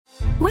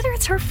Whether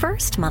it's her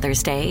first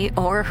Mother's Day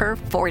or her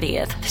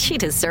 40th, she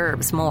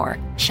deserves more.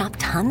 Shop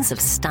tons of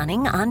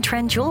stunning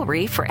on-trend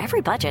jewelry for every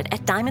budget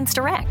at Diamonds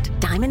Direct.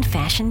 Diamond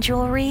fashion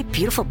jewelry,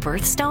 beautiful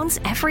birthstones,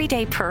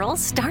 everyday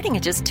pearls starting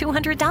at just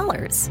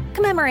 $200.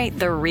 Commemorate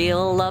the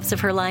real loves of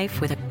her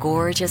life with a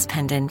gorgeous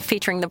pendant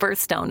featuring the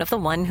birthstone of the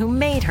one who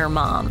made her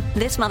mom.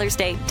 This Mother's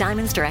Day,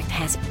 Diamonds Direct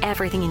has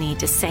everything you need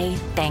to say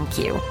thank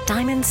you.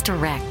 Diamonds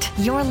Direct.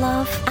 Your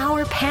love,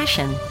 our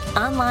passion.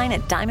 Online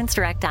at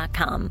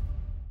diamondsdirect.com.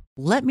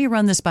 "Let me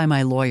run this by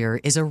my lawyer"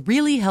 is a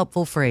really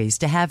helpful phrase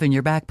to have in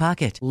your back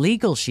pocket.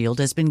 Legal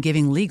Shield has been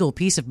giving legal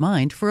peace of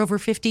mind for over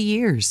 50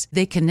 years.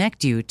 They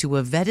connect you to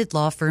a vetted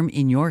law firm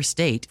in your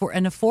state for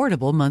an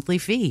affordable monthly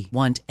fee.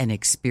 Want an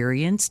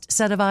experienced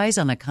set of eyes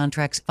on a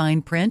contract's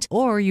fine print?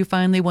 Or you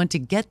finally want to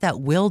get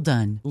that will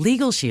done?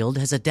 Legal Shield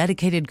has a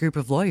dedicated group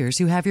of lawyers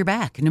who have your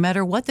back, no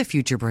matter what the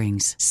future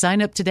brings.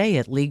 Sign up today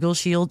at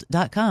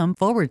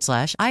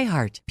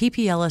LegalShield.com/iHeart.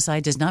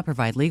 PPLSI does not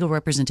provide legal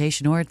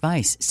representation or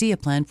advice. See a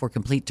plan for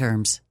complete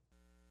terms.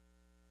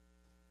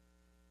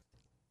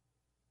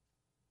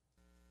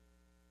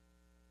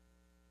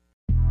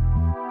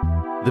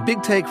 The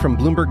Big Take from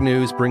Bloomberg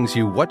News brings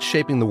you what's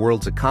shaping the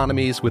world's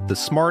economies with the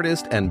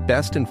smartest and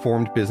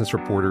best-informed business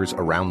reporters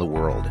around the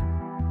world.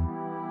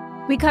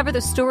 We cover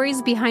the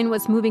stories behind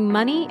what's moving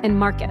money and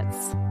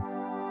markets,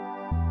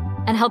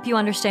 and help you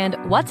understand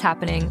what's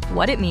happening,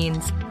 what it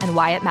means, and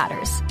why it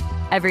matters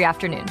every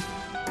afternoon.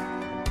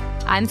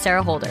 I'm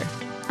Sarah Holder.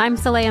 I'm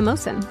Saleha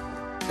Mohsen.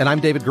 And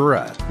I'm David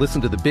Gura. Listen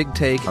to The Big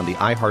Take on the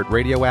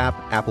iHeartRadio app,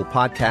 Apple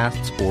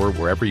Podcasts, or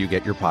wherever you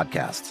get your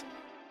podcasts.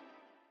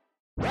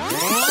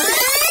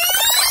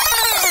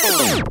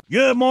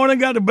 Good morning.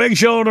 Got the big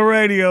show on the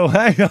radio.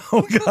 Hang on.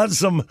 We got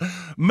some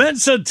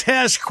Mensa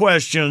test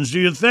questions. Do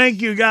you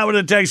think you got what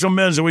it takes on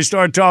Mensa? We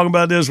started talking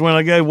about this when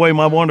I gave away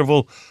my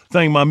wonderful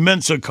thing, my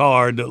Mensa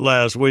card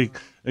last week.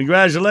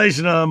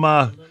 Congratulations on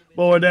my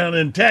boy down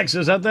in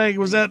Texas. I think it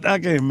was that. I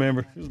can't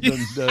remember. It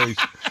was days.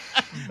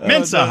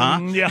 Mensa, huh?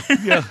 Yeah.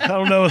 I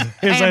don't know.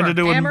 Anything to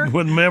do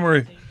with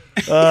memory.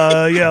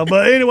 But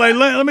anyway,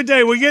 let me tell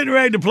you, we're getting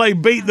ready to play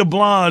Beat the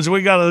Blondes.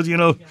 We got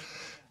to,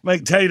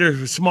 make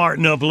Tater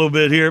smarten up a little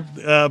bit here.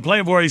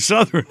 Playing for a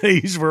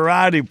Southernese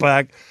variety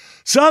pack.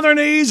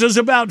 Southernese is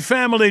about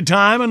family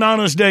time, an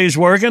honest day's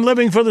work, and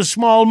living for the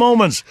small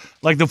moments,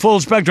 like the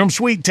full-spectrum,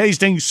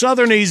 sweet-tasting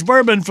Southernese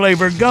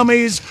bourbon-flavored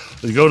gummies.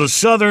 You go to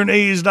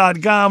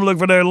southernese.com, look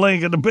for their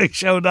link at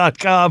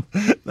thebigshow.com.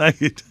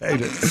 Thank you,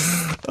 Tater.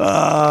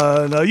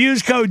 Now,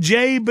 use code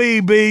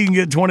JBB and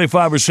get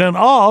 25%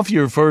 off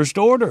your first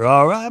order.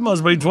 All right,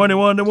 must be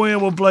 21 to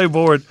win. We'll play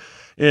for it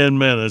in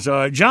minutes. All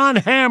right, John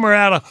Hammer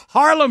out of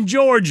Harlem,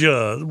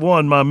 Georgia,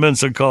 won my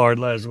Mensa card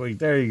last week.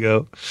 There you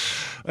go.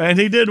 And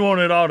he did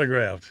want it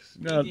autographed.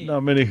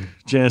 Not many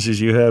chances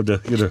you have to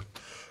get a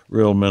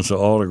real Mensa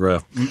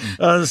autograph.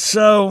 We're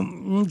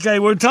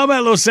talking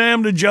about little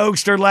Sam the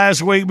jokester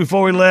last week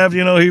before we left.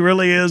 He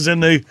really is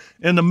in the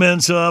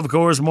Mensa, of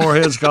course,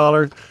 Moorhead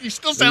Scholar. You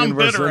still sound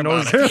bitter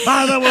about it.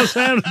 I know what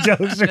Sam the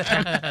jokester.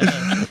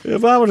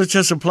 If I would have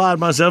just applied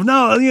myself.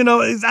 No,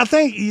 I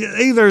think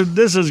either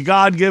this is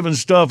God-given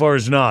stuff or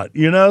it's not,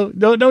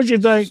 Don't you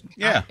think?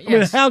 Yeah. I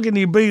mean, how can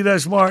you be that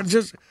smart?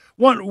 Just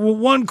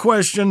one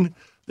question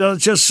that I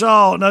just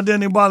saw, and I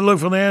didn't even bother to look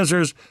for the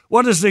answers.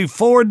 What is the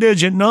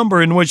 4-digit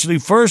number in which the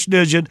first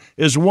digit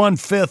is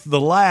 1/5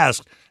 the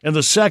last, and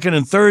the second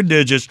and third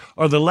digits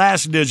are the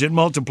last digit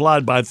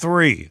multiplied by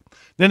 3?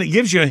 Then it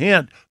gives you a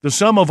hint. The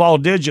sum of all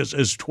digits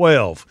is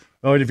 12.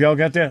 All right, if y'all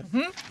got that?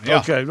 Mm-hmm. Yeah.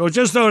 Okay, well,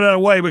 just throw that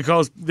away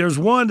because there's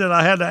one that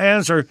I had to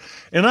answer,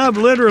 and I've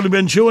literally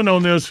been chewing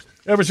on this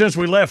ever since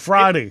we left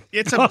Friday.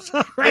 It's a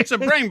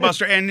brain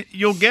buster, and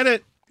you'll get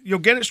it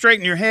straight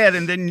in your head,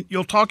 and then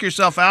you'll talk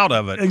yourself out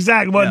of it.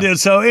 Exactly what it did.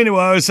 So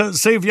anyway,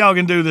 see if y'all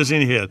can do this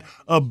in your head.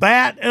 A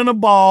bat and a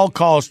ball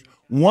cost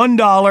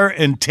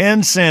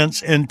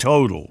 $1.10 in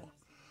total.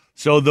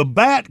 So the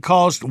bat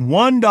cost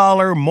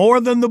 $1 more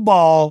than the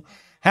ball.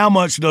 How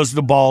much does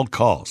the ball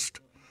cost?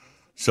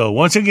 So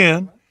once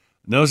again,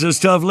 knows it's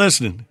tough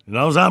listening.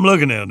 Knows I'm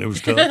looking at it. It was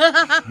tough.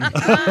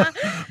 Bat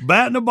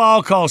and the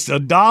ball cost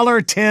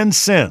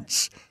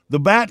 $1.10. The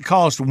bat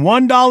cost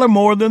 $1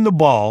 more than the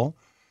ball.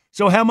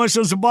 So how much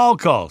does the ball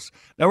cost?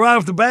 Now, right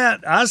off the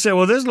bat, I said,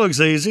 well, this looks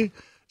easy.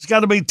 It's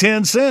got to be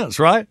 10 cents,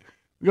 right?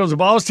 Because the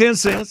ball's 10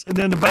 cents, and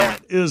then the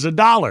bat is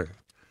 $1.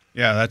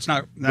 Yeah, that's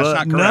not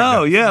correct.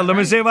 No, let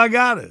me see if I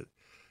got it.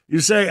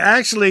 You say,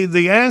 actually,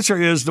 the answer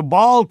is the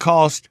ball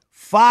cost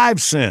 5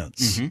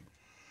 cents. Mm-hmm.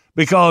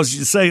 Because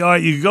you say, all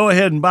right, you go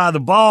ahead and buy the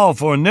ball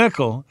for a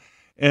nickel,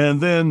 and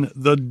then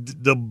the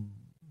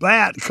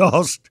bat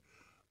cost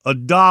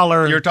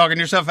 $1. You're talking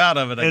yourself out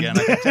of it again,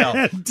 I can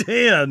tell.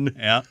 10.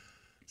 Yeah.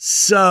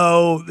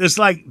 So it's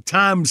like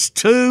times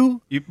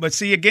 2. But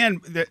see, again,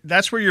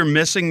 that's where you're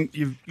missing.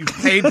 You've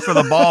paid for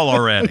the ball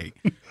already.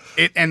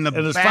 And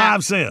it's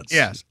 5 cents.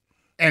 Yes.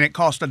 And it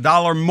cost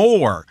 $1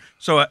 more.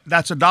 So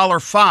that's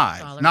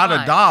 $1.05, not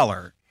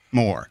 $1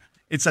 more.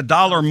 It's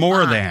 $1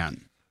 more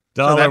than.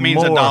 So that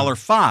means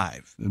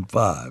 $1.05. And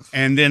 5.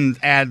 And then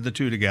add the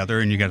two together,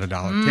 and you get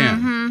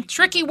 $1.10.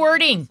 Tricky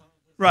wording.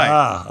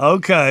 Right.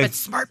 Okay. But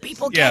smart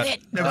people get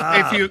it.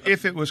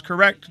 If it was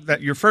correct,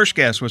 that your first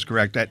guess was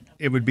correct, that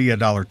it would be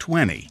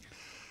 $1.20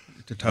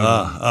 to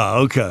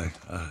total. Okay.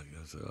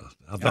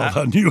 I thought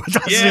I knew what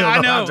I said. Yeah,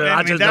 I know.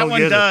 I just that don't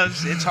one get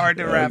does. It's hard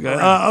to wrap it.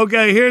 around.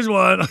 Okay, here's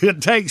one.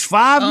 It takes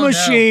 5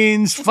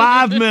 machines,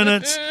 5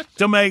 minutes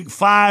to make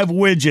 5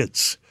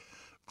 widgets.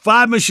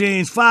 5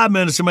 machines, 5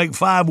 minutes to make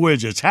 5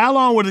 widgets. How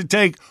long would it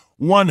take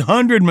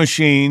 100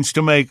 machines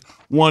to make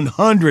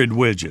 100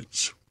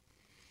 widgets?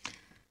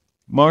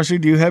 Marcy,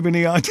 do you have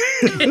any idea?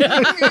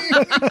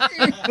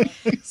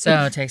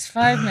 So it takes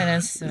 5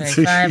 minutes to make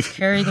 5,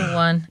 carry the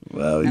 1.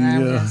 Well, and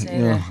I'm going to say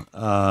that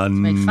to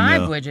make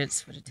 5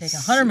 widgets, would it take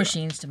 100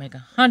 machines to make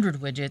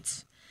 100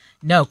 widgets?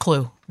 No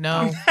clue.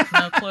 No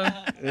clue.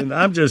 And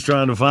I'm just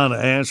trying to find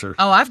an answer.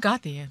 Oh, I've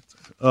got the answer.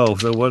 Oh,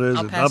 so what is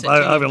I'll it? pass it to I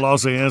you. haven't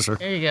lost the answer.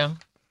 There you go.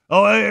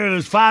 Oh, here it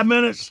is. 5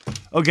 minutes?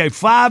 Okay,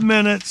 5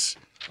 minutes.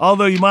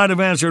 Although you might have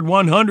answered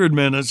 100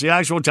 minutes, the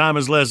actual time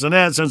is less than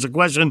that since the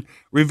question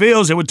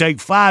reveals it would take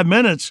 5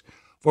 minutes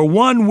for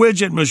one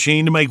widget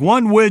machine to make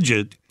one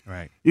widget.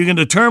 Right. You can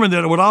determine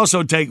that it would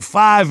also take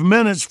 5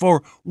 minutes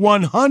for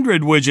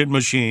 100 widget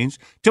machines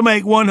to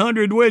make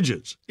 100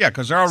 widgets. Yeah,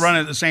 because they're all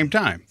running at the same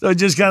time. So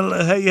just kind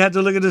of, hey, you have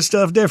to look at this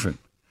stuff different.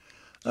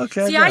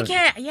 Okay. See, I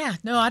can't. Yeah,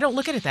 no, I don't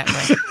look at it that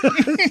way.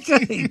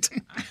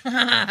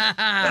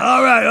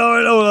 All right.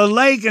 Oh, a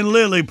lake and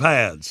lily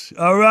pads.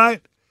 All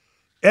right.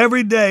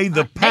 Every day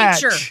the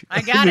patch. Picture.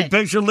 I got it.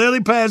 Picture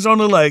lily pads on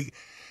the lake.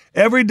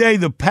 Every day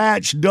the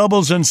patch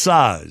doubles in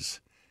size.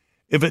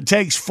 If it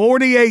takes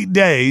 48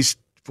 days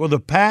for the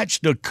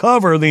patch to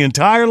cover the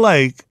entire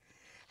lake,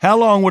 how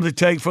long would it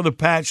take for the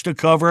patch to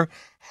cover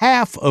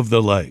half of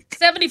the lake?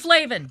 70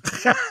 Flavin.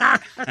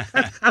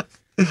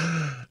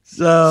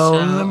 So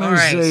let me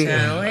see.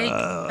 So lake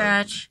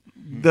patch.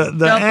 The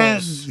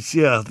doubles.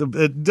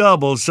 It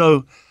doubles.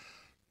 So,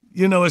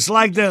 it's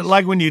like that.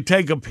 Like when you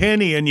take a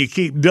penny and you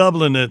keep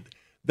doubling it,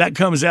 that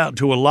comes out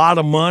to a lot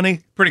of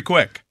money. Pretty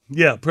quick.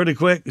 Yeah, pretty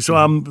quick. So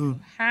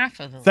I'm Half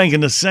of the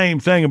thinking the same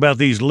thing about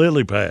these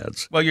lily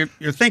pads. Well, you're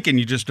thinking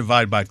you just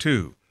divide by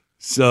 2.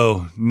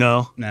 So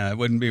no, No, it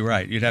wouldn't be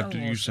right. You'd have to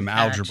use some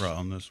patch. algebra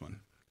on this one.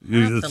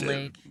 half the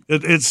lake.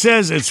 it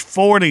says it's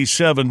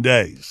 47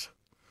 days.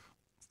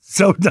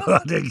 So no,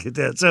 I didn't get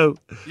that. So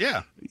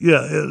Yeah.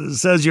 it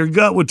says your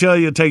gut would tell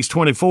you it takes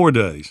 24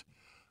 days.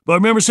 But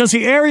remember, since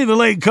the area of the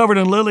lake covered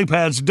in lily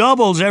pads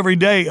doubles every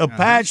day, a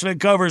patch that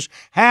covers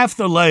half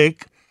the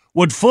lake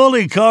would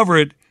fully cover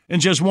it in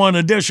just one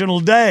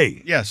additional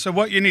day. Yeah, so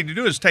what you need to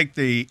do is take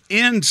the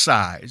end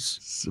size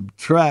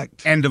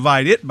Subtract and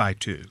divide it by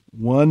 2.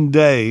 1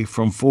 day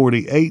from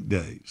 48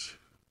 days.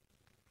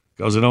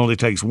 Because it only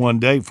takes 1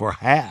 day for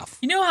half.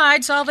 You know how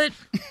I'd solve it?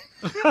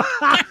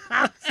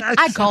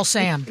 I'd call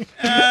Sam.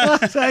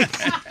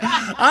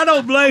 I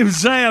don't blame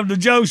Sam, the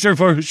jokester,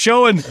 for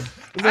showing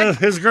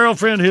his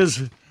girlfriend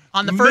his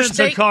On the first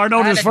Mensa date? card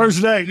on his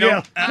first date.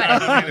 Nope.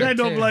 Yeah. I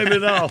don't blame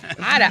it at all.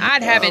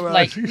 I'd have it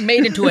like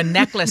made into a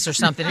necklace or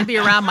something. It'd be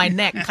around my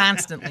neck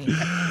constantly.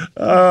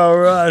 All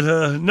right.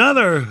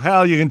 Another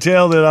how you can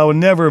tell that I would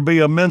never be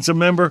a Mensa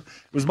member.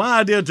 It was my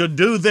idea to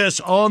do this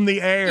on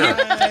the air.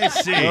 I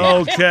see.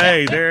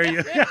 Okay, there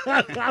you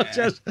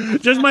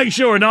just make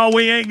sure. No,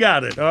 we ain't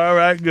got it. All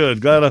right,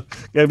 good. Glad I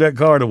gave that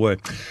card away.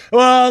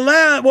 Well,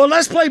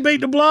 let's play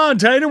Beat the Blonde,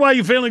 Tater. Why are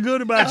you feeling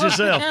good about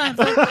yourself?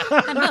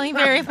 I'm feeling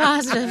very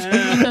positive.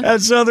 That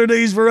Southern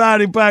East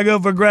Variety Pack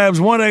up for grabs.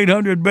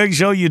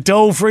 1-800-BIG-SHOW, your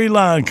toll-free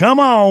line. Come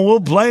on,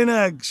 we'll play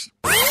next.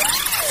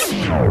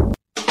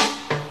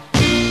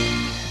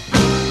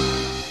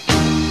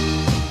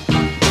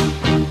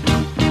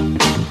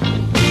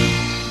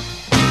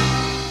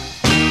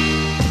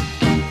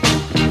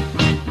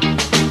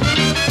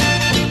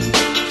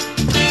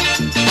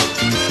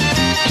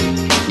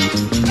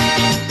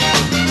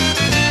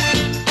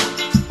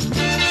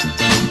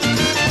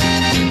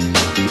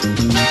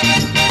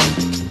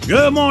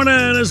 Good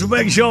morning. It's the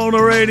Big Show on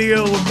the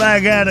radio. We're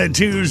back at it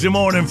Tuesday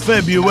morning,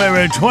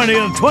 February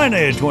 20th,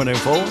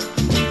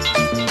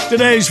 2024.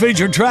 Today's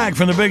featured track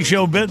from the Big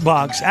Show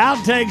Bitbox.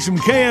 Outtakes from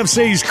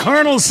KFC's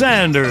Colonel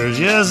Sanders.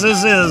 Yes,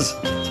 this is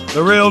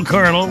the real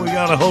Colonel. We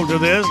got a hold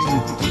of this.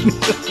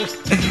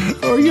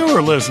 For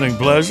your listening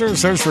pleasure,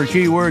 search for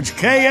keywords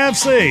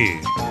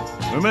KFC.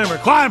 Remember,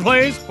 quiet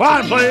please,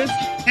 quiet please.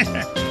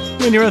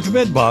 When you're at the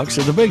Bitbox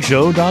at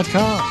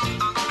thebigshow.com.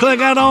 Click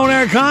that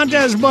on-air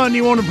contest button.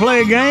 You want to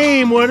play a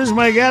game with us?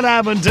 Make that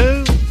happen,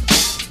 too.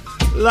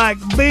 Like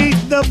Beat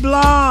the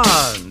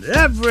Blonde.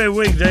 Every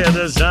weekday at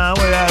this time,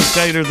 we ask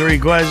Tater 3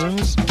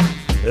 questions.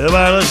 If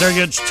our listener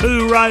gets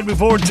 2 right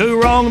before 2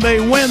 wrong, they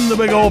win the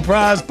big old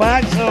prize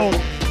pack. So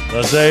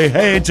let's say,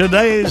 hey,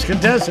 today's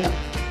contestant,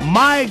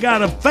 Mike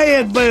out of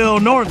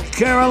Fayetteville, North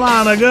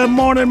Carolina. Good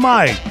morning,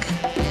 Mike.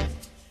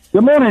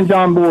 Good morning,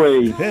 John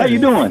Boy. How you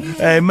doing?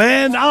 Hey,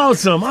 man,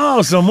 awesome.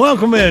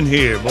 Welcome in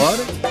here,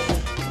 buddy.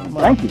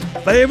 Thank you.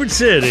 Favorite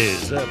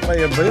cities,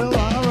 Fayetteville.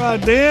 All right,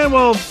 then.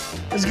 Well,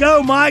 Let's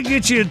go, Mike.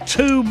 Get you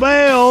 2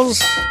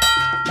 bells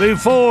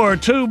before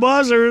 2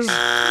 buzzers.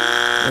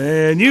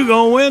 And you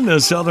going to win the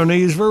Southern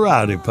Ease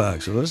Variety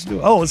Pack. So let's do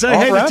it. Oh, say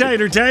hey to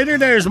Tater. Tater,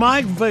 there's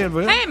Mike from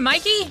Fayetteville. Hey,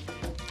 Mikey.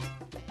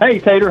 Hey,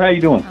 Tater, how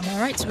you doing? I'm all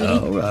right, sweetie.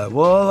 All right.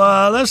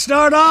 Well, let's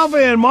start off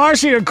in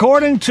Marcy,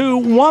 according to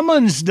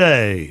Woman's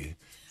Day.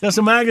 That's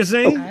a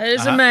magazine? That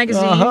is a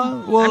magazine.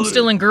 Well, I'm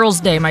still in Girls'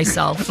 Day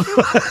myself.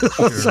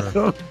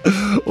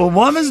 Well,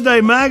 Woman's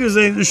Day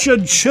magazine,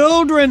 should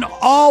children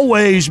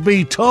always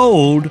be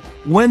told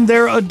when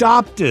they're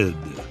adopted?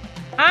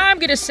 I'm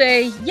going to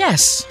say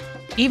yes,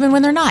 even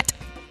when they're not.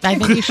 I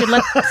think you should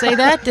say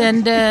that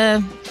and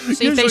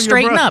see if they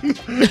straighten up.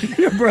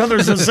 Your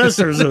brothers and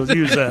sisters will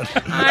use that.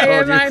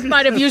 I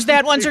might have used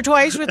that once or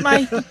twice with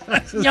my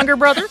younger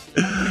brother.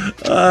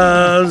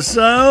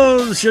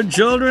 So, should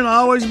children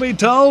always be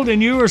told?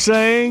 And you were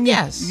saying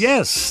yes.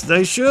 Yes,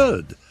 they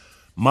should.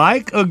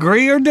 Mike,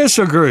 agree or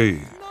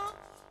disagree?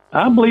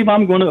 I believe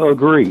I'm going to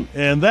agree.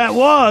 And that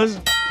was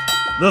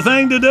the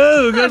thing to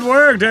do. Good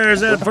work.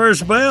 There's that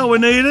first bell we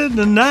needed.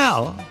 And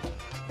now,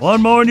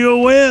 one more and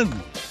you'll win.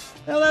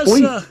 Now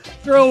let's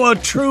throw a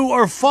true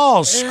or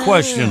false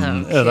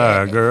question at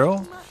our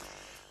girl.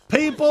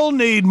 People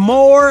need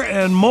more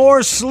and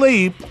more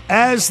sleep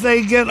as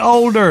they get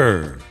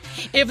older.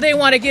 If they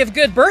want to give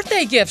good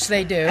birthday gifts,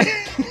 they do.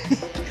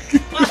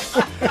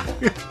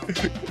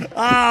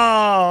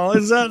 Oh,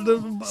 is that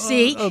the...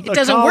 See, it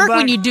doesn't work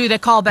when you do the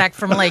callback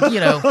from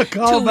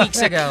 2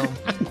 weeks ago,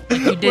 like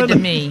you did to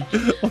me.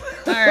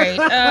 All right.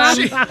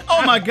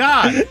 Oh, my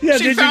God. Yeah,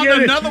 she found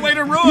another way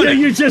to ruin it.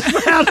 You just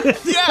found it.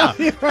 Yeah.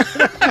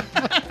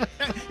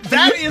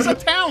 That is a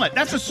talent.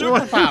 That's a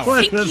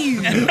superpower. Thank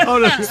you.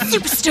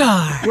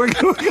 Superstar.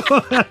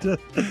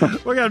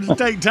 We're going to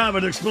take time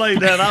and explain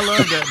that. I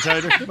love that,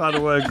 Tater. By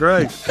the way,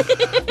 great.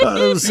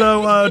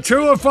 So,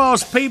 true or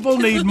false, people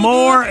need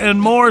more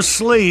and more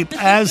sleep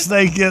as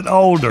they get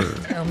older.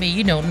 Tell me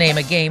you don't name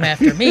a game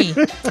after me.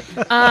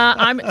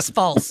 It's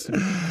false.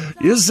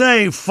 You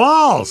say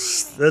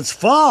false. That's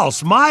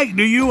false. Mike,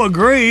 do you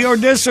agree or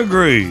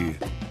disagree?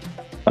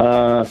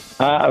 I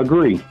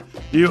agree.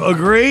 You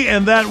agree,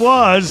 and that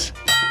was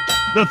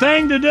the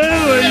thing to do,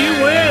 and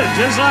you win.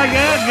 Just like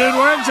that. Good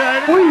work,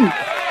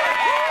 Tater.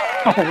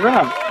 All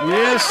right.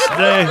 Yes,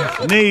 they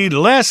need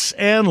less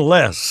and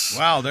less.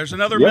 Wow, there's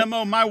another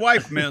memo my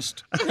wife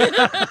missed.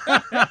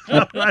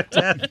 Right,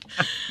 Dad.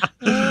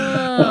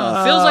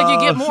 Feels like you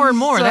get more and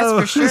more, that's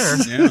for sure.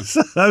 Yeah.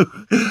 So,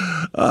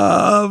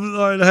 all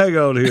right, hang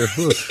on here.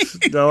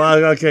 No,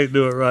 I can't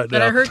do it right now.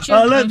 Did I hurt you?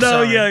 I'm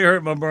sorry. Yeah, you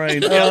hurt my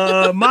brain.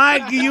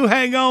 Mike, you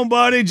hang on,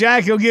 buddy.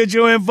 Jackie will get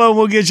your info.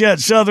 We'll get you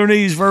that Southern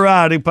Ease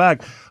Variety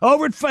Pack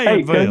over at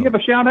Fayetteville. Hey, can I give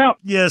a shout out?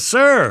 Yes,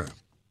 sir.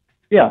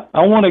 Yeah,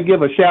 I want to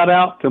give a shout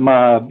out to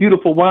my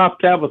beautiful wife,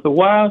 Tabitha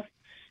Wise,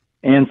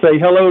 and say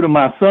hello to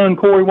my son,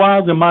 Corey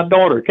Wise, and my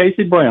daughter,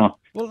 Casey Brown.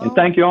 And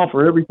thank you all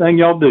for everything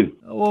y'all do.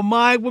 Well,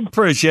 Mike, we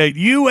appreciate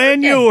you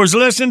and yours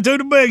listening to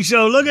the Big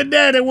Show. Look at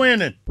Daddy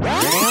winning.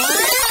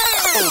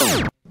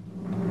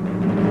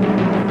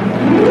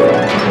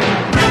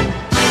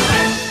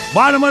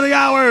 Bottom of the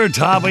hour,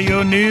 top of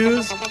your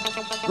news.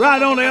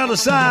 Right on the other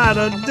side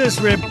of this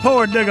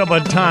report, dig up a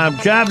time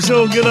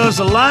capsule, get us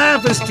a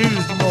laugh. It's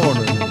Tuesday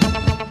morning.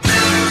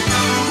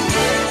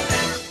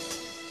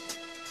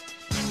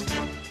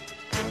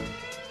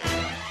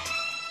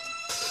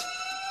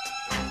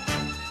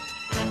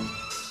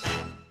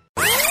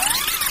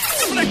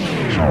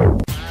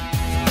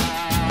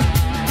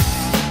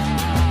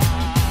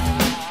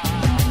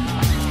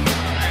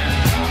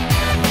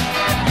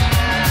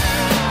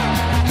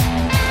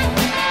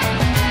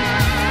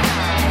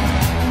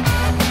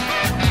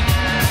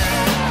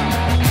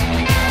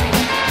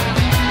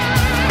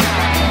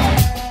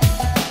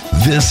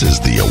 This is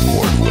the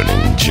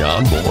award-winning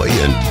John Boy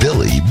and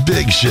Billy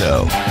Big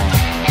Show.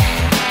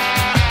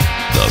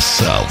 The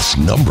South's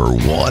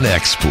 #1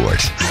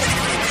 export.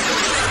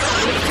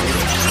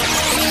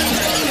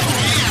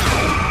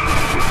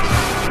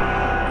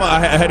 I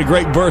had a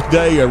great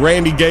birthday.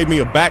 Randy gave me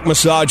a back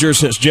massager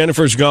since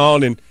Jennifer's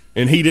gone,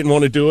 and he didn't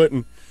want to do it.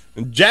 And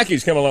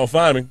Jackie's come along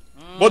finding me.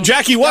 Well,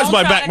 Jackie was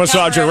my back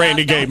massager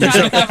Randy gave me.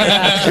 So.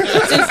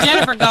 Since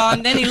Jennifer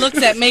gone, then he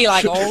looks at me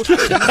like, oh,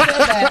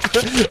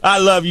 that. I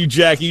love you,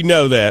 Jackie. You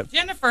know that.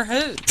 Jennifer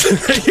who?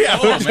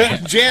 Yeah,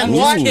 man. Jen,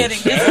 what? Kidding.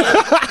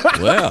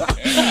 Well,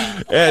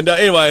 and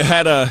anyway,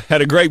 had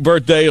a great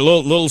birthday, a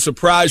little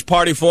surprise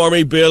party for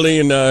me. Billy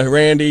and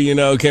Randy,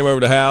 came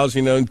over to the house,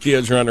 and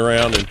kids running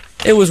around. And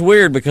it was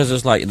weird because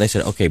it's like they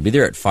said, okay, be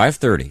there at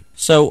 5:30.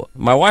 So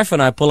my wife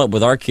and I pull up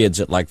with our kids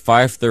at like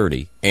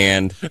 5:30,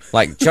 and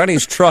like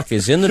Johnny's truck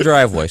is in the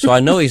driveway, so I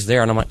know he's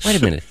there, and I'm like,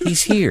 wait a minute,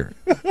 he's here.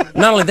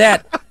 Not only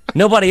that,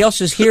 nobody else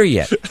is here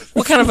yet.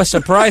 What kind of a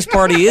surprise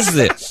party is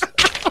this?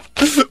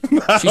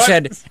 She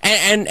said,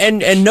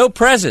 and no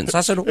presents.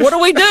 I said, what do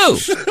we do?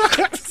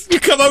 You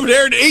come over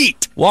there and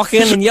eat. Walk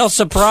in and yell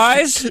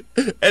surprise?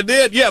 And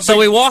then, yeah. So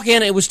we walk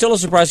in, it was still a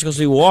surprise because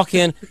we walk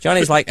in,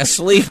 Johnny's like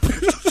asleep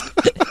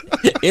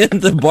in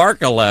the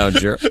Barca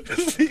lounger.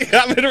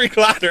 I'm in a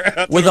recliner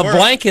out with a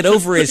blanket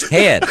over his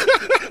head.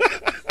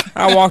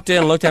 I walked in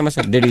and looked at him and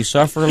said, did he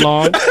suffer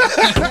long?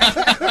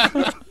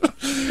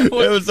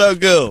 It was so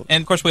cool.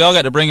 And, of course, we all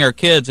got to bring our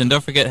kids, and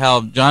don't forget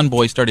how John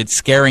Boy started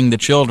scaring the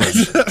children.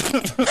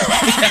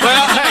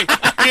 Well, hey,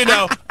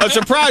 a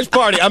surprise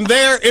party. I'm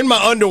there in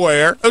my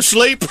underwear,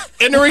 asleep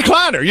in the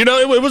recliner.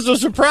 It was a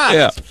surprise.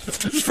 Yeah.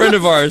 A friend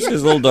of ours,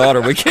 his little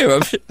daughter, we came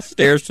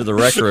upstairs to the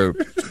rec room.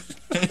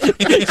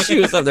 She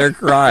was up there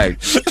crying.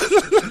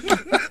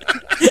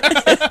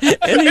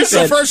 And it's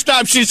the first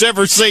time she's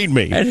ever seen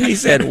me. And he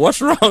said,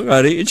 what's wrong,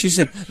 honey? And she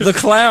said, the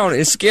clown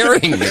is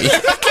scaring me.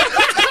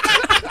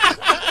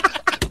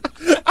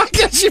 I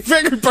guess she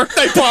figured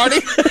birthday party.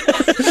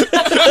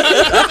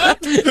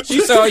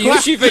 She saw you,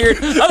 she figured,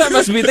 oh, that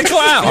must be the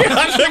clown.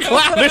 The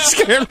clown is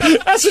scaring me.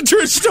 That's a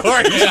true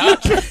story. Yeah.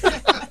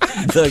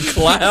 The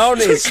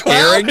clown is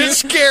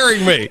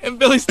scaring me. And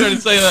Billy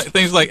started saying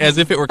things like, as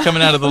if it were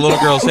coming out of the little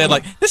girl's head,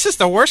 like, this is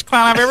the worst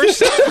clown I've ever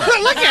seen.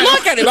 Look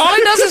at him. All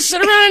he does is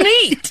sit around and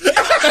eat.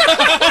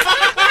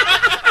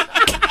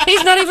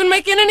 He's not even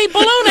making any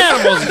balloon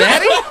animals,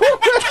 Daddy.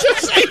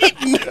 Just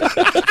eating.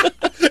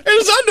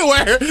 His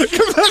underwear.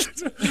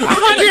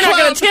 You're not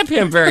going to tip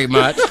him very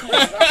much.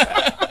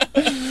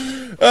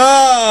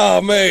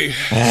 Oh, me.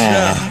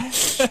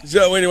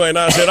 So anyway, and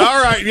I said,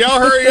 all right, y'all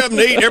hurry up and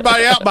eat.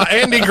 Everybody out by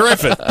Andy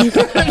Griffith. And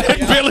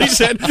Billy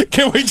said,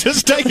 can we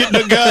just take it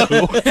to go?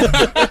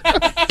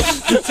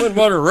 Wouldn't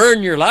want to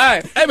ruin your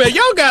life. Hey, man,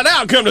 y'all got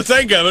out, come to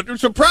think of it.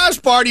 Surprise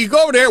party, you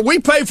go over there, we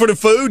pay for the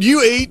food,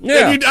 you eat,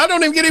 and I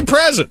don't even get any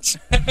presents.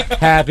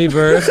 Happy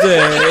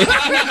birthday.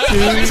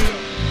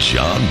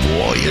 John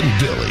Boy and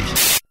Billy.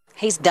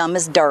 He's dumb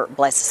as dirt,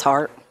 bless his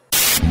heart.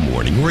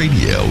 Morning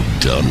radio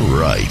done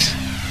right.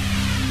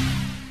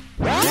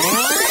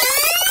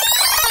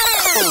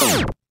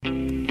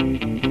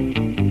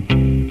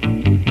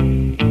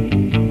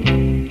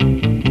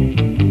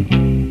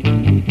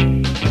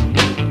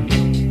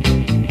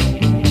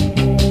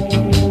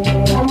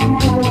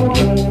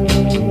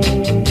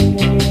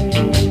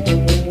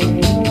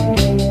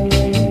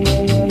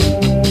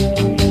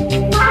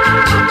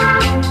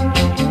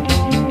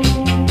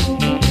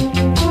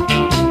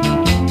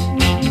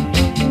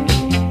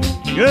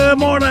 Good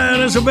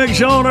morning, it's a big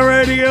show on the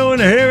radio,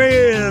 and here he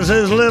is.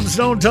 His lips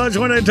don't touch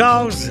when he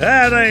talks.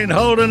 That ain't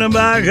holding him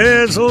back.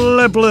 It's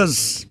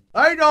lipless.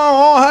 Hey,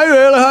 John. Hey,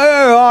 Billy.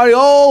 Hey,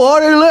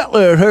 what is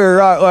lipless here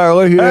right there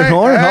with you this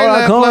morning?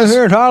 I come in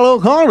here and try a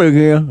little comedy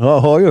again.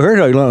 Oh, you heard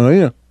that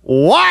again.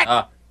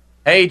 What?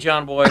 Hey,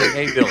 John Boy.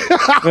 Hey, Billy.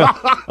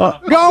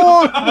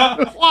 John,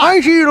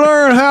 ain't you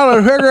learned how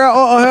to figure out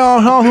what the hell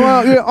I'm talking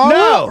about? Yeah,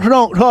 No.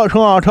 Don't touch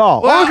when I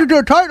talk. Why don't you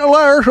just take the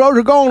letters so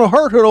you're going to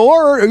hurt to the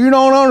word if you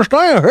don't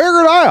understand?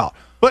 Figure it out.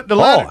 But the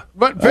letter,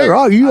 Hey,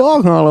 right, you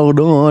are kind of a little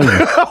dumb, ain't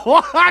you?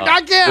 What?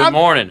 I can't. Good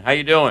morning. How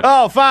you doing?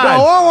 Oh, fine. So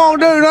what I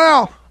want to do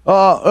now,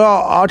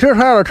 I just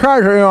had a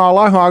treasure,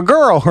 like my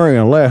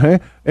girlfriend left me,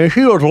 and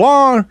she was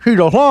blonde, she's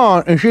a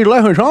blonde, and she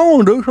left me, so I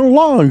want to do some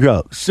blonde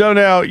jokes. So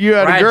now you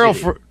had a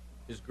girlfriend.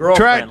 His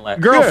girlfriend left.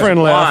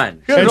 Girlfriend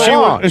left.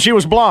 And she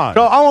was blonde.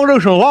 So I want to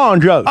do some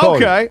lawn jokes.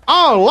 Okay.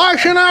 Oh,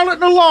 lashing out at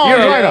the lawn. You're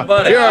getting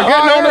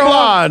on the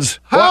lawns.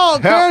 How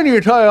can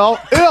you tell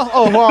if a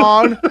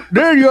lawn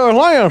did your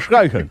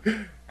landscaping?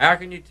 How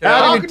can you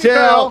tell? How can you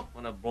tell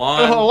when a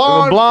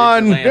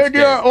blonde did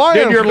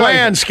your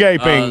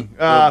landscaping?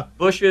 The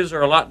bushes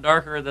are a lot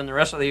darker than the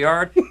rest of the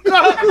yard. There's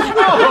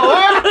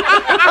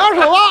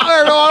a lot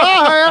there going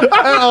on here,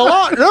 and a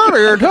lot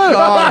dirtier too.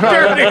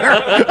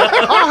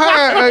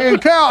 You can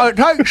tell it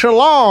takes so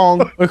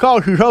long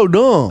because you're so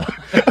dumb.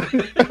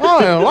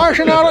 I am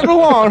lashing out at the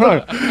lawn.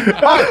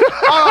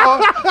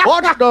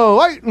 What's the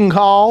waiting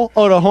call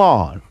of the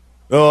lawn?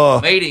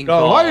 Mating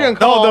call. Mating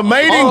call. Oh, the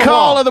mating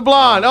call of the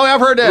blonde. Oh, I've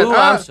heard that. Ooh,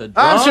 I'm so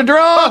drunk. I'm so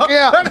drunk.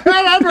 Yeah.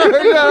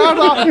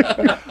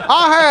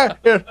 I had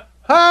this.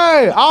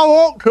 Hey, I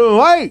want to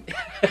wait.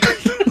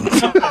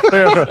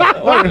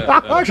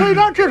 See,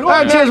 that's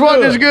just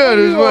wasn't as good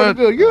as what.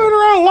 You've been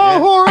around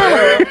long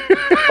forever.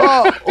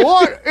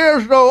 What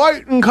is the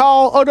waiting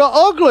call of the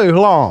ugly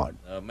blonde?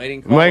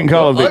 Mating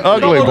call of the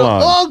ugly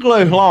blonde.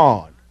 Ugly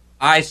blonde.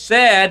 I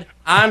said,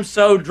 I'm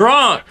so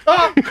drunk.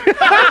 You're so good.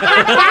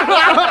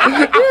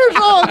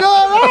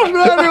 That's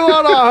really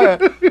what I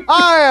had.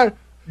 I had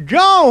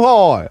John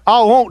Boy.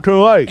 I want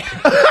to wait.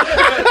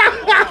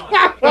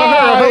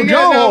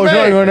 John Boy's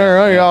in there.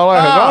 Hey, y'all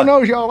laughing. I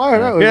know y'all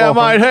laughing. Yeah, it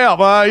might help.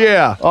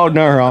 Yeah. Oh,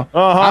 no.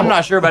 I'm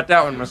not sure about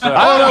that one myself.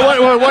 I don't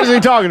know. What is he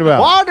talking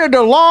about? Why did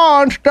the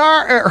lawn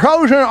stare at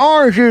frozen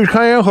orange juice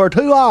can for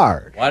 2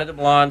 hours? Why did the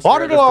blonde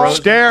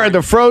stare at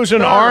the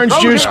frozen orange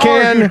juice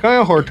can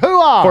for 2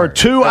 hours? For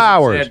 2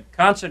 hours. Said,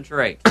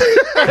 concentrate. I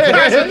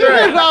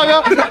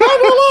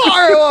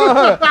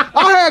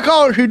had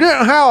called she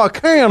didn't have a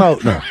can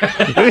opener.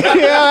 Yeah,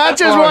 that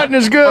just wasn't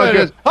as good.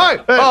 Hey,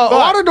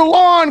 why did the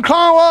lawn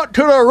climb up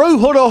to the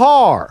roof of the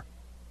bar?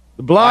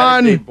 The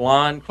blonde. Why did the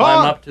blonde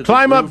climb up to the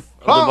roof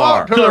of the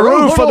bar? To the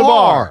roof of the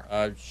bar.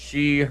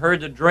 She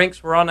heard the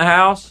drinks were on the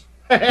house.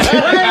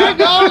 There you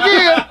go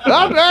again.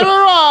 That's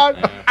right.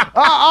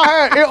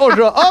 It was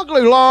an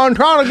ugly line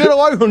trying to get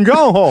away from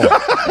John Hoyt. See,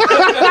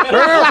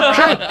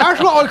 that's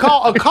what we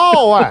call a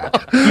call whack.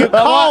 You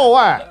call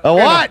whack. A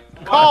what?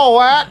 Call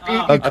whack.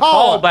 A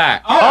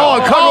callback. Oh,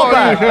 a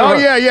callback. Oh,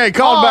 yeah, he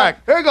called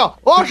back. Here you go.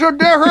 What's the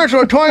difference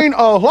between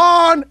a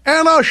lawn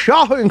and a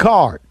shopping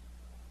cart?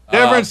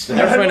 Difference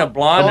between a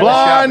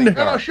blonde and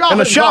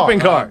a shopping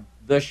cart.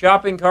 The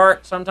shopping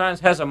cart sometimes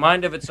has a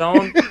mind of its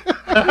own. You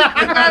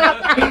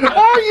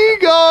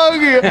go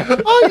again.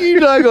 You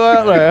don't go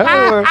out there.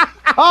 Anyway,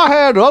 I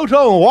had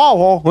Roto and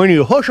Wobble when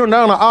you push them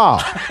down the aisle.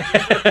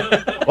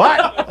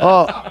 What?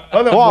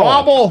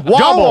 Wobble.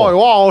 John Boy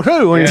Wobble,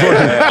 too. When you push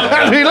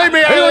them. You leave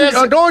me out of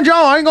this. Don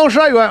John, I ain't going to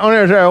say that on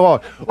this there. Well,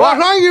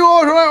 thank you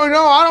all for letting me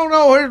know. I don't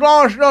know if his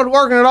lawn stuff's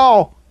working at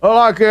all.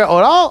 Like that.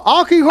 Well,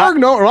 I'll keep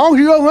working on it. As long as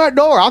you open that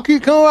door, I'll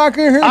keep coming back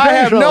in here. I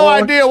have no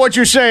idea what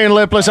you're saying,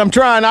 Lipless. I'm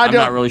trying. I'm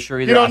not really sure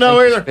either. You don't know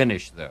either? It's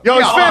finished, though. Yo,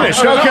 it's finished.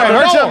 Okay.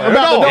 Heard something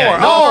about the door.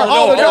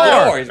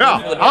 The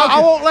door.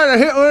 I won't let it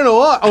hit me in the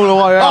what on the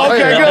way out.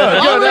 Okay,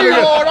 good.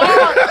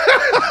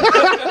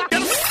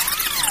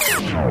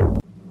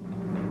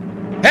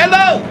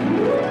 Hello,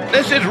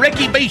 this is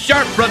Ricky B.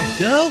 Sharp from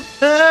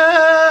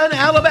Dothan,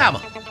 Alabama.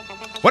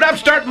 When I'm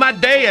starting my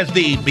day as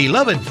the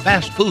beloved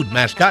fast food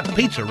mascot,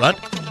 Pizza Runt,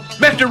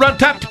 Mr.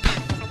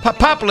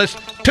 Runtop-Populous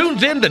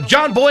tunes in to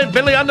John Boy and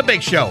Billy on the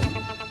Big Show.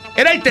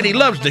 It ain't that he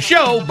loves the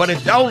show, but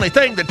it's the only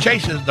thing that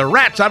chases the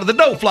rats out of the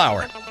dough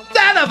flour.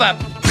 Son of a...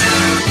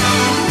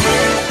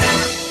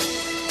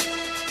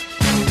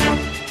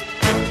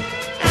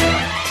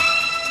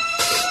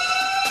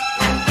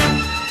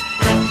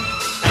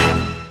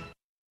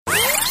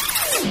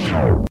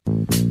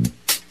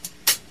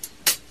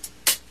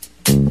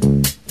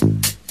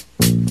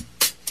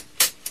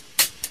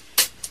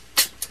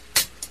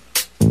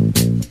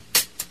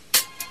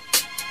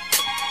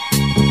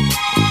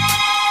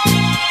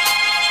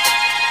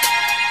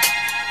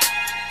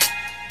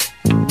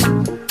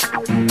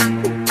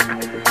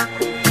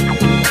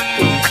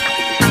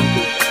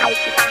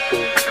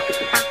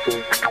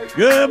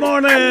 Good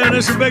morning.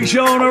 It's a big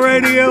show on the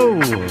radio.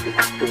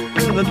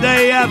 The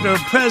day after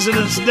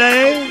President's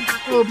Day.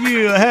 Hope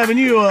you are having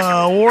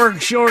a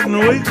work-shortened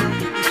week.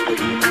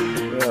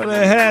 Well,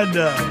 they had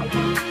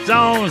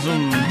songs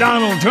from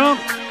Donald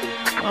Trump,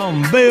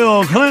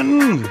 Bill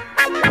Clinton.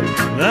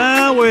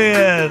 Now we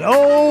had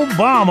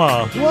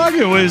Obama. What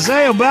can we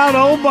say about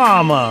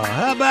Obama?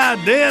 How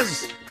about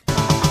this?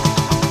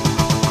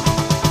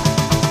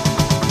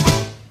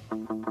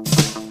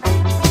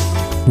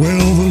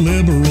 Well, the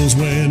liberals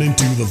went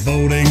into the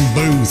voting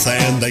booth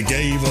and they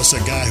gave us a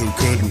guy who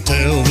couldn't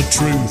tell the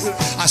truth.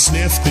 I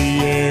sniffed the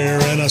air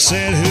and I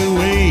said,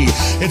 hooey,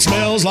 it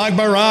smells like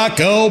Barack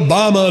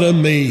Obama to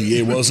me.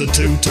 It was a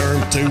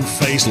two-term,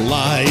 two-faced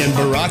lying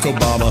Barack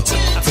Obama.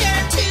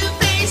 Two-term,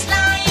 two-faced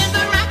lying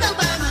Barack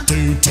Obama.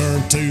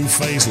 Two-term,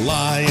 two-faced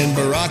lying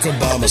Barack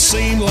Obama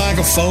seemed like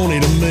a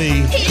phony to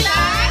me. He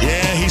lied.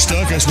 Yeah, he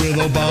stuck us with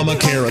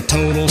Obamacare, a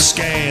total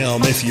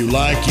scam. If you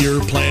like your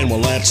plan,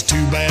 well, that's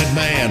too bad,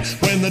 man.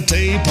 When the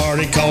Tea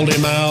Party called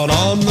him out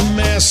on the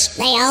mess,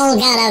 they all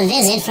got a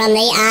visit from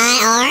the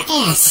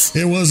IRS.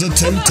 It was a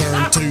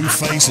two-term,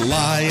 two-faced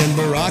lying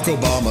Barack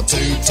Obama.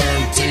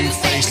 Two-term,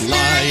 two-faced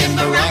lying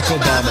Barack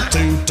Obama.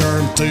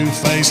 Two-term,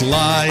 two-faced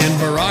lying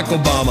Barack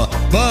Obama.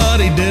 But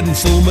he didn't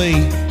fool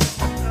me.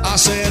 I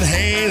said,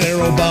 hey there,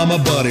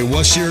 Obama buddy,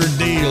 what's your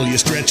deal? You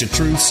stretch a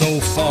truth so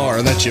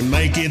far that you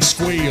make it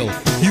squeal.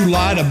 You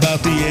lied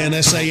about the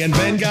NSA and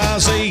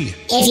Benghazi.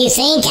 If you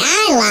think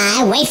I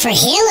lie, wait for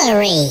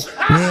Hillary.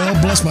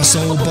 Well, bless my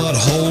soul,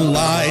 butthole,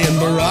 lying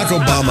Barack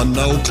Obama.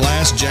 No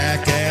class,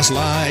 jackass,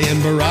 lying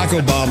Barack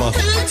Obama.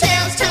 Who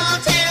tells tall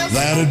tales?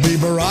 That'd be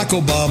Barack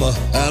Obama,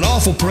 an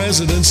awful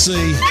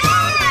presidency.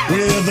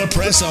 With the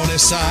press on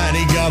his side,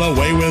 he got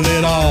away with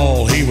it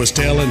all. He was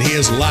telling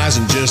his lies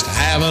and just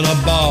having a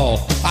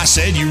ball. I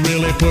said, you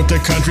really put the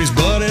country's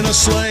butt in a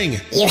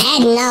sling. You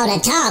hadn't ought to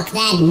talk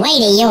that way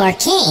to your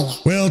king.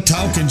 Well,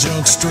 talking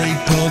junk, straight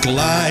punk,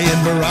 lying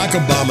Barack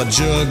Obama.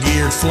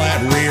 Jug-eared,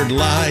 flat-reared,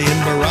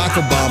 lying Barack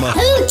Obama.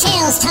 Who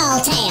tells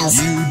tall tales?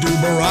 You do,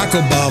 Barack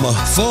Obama,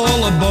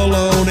 full of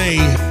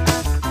baloney.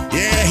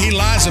 Yeah, he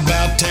lies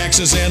about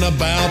taxes and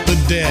about the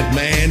debt,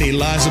 man. He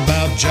lies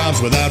about jobs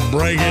without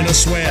breaking a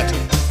sweat.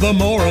 The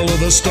moral of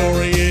the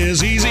story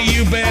is easy,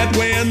 you bet.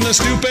 When the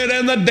stupid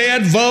and the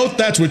dead vote,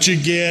 that's what you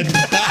get. Way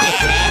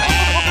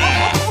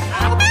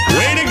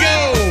to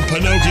go,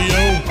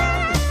 Pinocchio.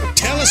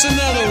 Tell us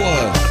another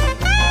one.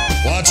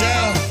 Watch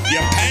out,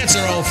 your pants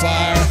are on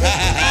fire.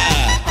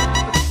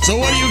 So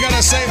what do you got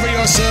to say for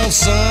yourself,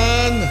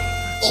 son?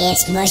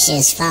 It's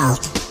Bush's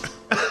fault.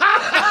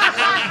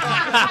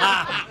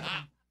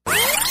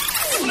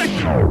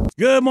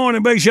 Good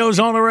morning, Big Show's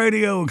on the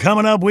radio.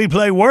 Coming up, we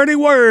play Wordy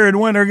Word.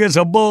 Winner gets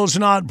a Bull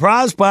Snot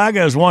prize pack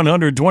as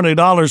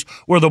 $120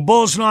 worth of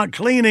Bull Snot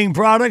cleaning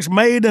products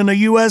made in the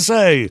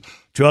USA.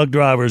 Truck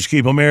drivers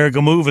keep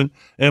America moving,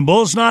 and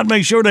Bull Snot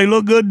makes sure they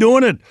look good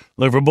doing it.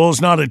 Look for Bull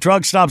Snot at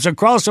truck stops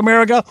across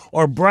America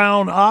or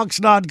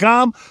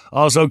brownox.com.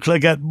 Also,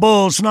 click at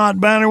Bull Snot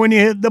banner when you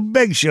hit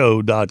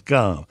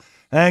thebigshow.com.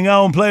 Hang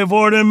on, play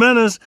for it in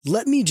minutes.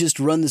 "Let me just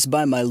run this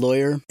by my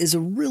lawyer" is a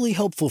really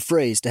helpful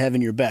phrase to have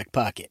in your back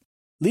pocket.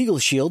 Legal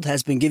Shield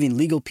has been giving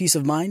legal peace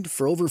of mind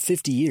for over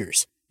 50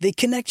 years. They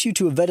connect you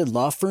to a vetted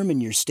law firm in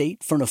your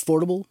state for an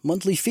affordable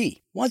monthly fee.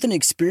 Want an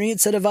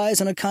experienced set of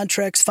eyes on a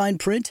contract's fine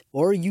print?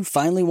 Or you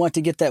finally want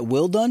to get that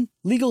will done?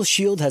 Legal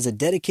Shield has a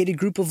dedicated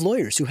group of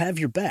lawyers who have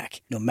your back,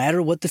 no matter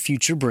what the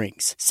future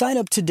brings. Sign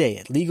up today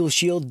at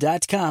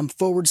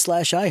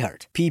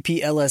LegalShield.com/iHeart.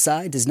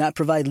 PPLSI does not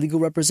provide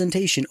legal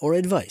representation or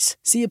advice.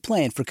 See a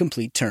plan for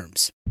complete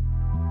terms.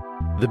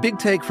 The Big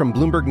Take from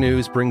Bloomberg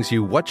News brings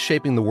you what's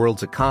shaping the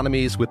world's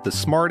economies with the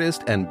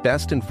smartest and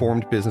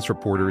best-informed business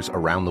reporters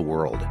around the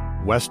world.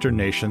 Western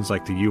nations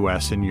like the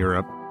U.S. and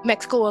Europe.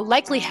 Mexico will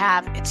likely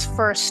have its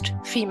first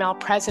female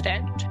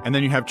president. And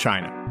then you have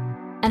China.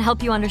 And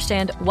help you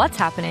understand what's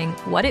happening,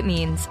 what it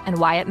means, and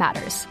why it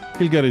matters.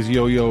 He'll get his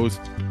yo-yos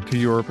to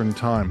Europe in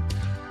time.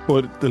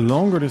 But the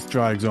longer this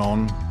drags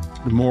on,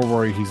 the more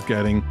worry he's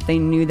getting. They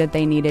knew that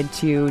they needed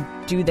to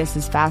do this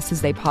as fast as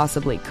they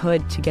possibly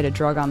could to get a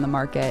drug on the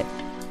market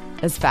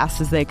as fast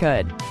as they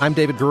could. I'm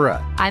David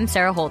Gura. I'm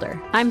Sarah Holder.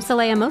 I'm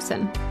Saleha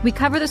Mohsen. We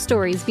cover the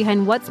stories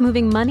behind what's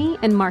moving money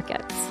and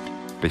markets.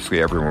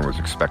 Basically, everyone was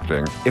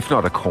expecting, if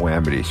not a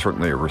calamity,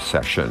 certainly a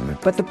recession.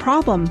 But the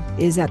problem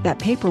is that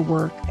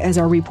paperwork, as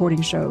our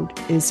reporting showed,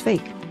 is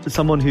fake. As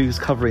someone who's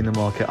covering the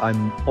market,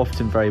 I'm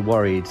often very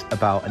worried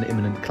about an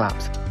imminent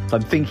collapse. So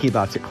I'm thinking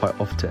about it quite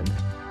often.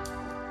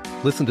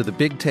 Listen to The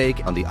Big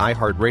Take on the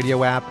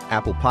iHeartRadio app,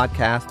 Apple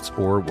Podcasts,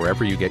 or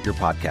wherever you get your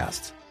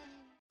podcasts.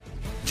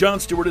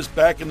 Jon Stewart is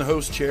back in the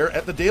host chair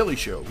at The Daily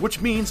Show,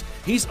 which means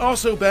he's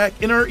also back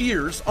in our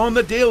ears on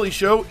The Daily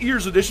Show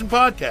Ears Edition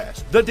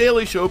podcast. The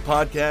Daily Show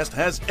podcast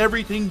has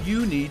everything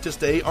you need to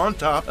stay on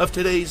top of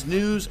today's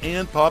news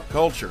and pop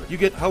culture. You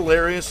get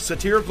hilarious,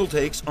 satirical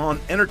takes on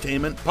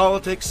entertainment,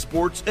 politics,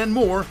 sports, and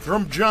more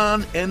from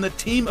Jon and the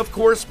team of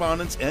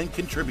correspondents and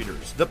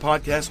contributors. The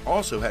podcast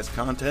also has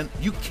content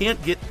you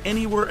can't get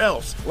anywhere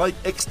else, like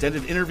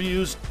extended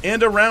interviews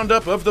and a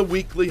roundup of the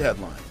weekly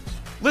headlines.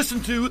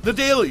 Listen to The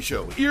Daily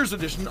Show, Ears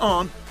Edition,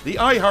 on the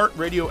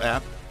iHeartRadio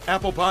app,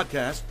 Apple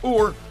Podcasts,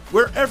 or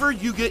wherever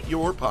you get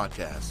your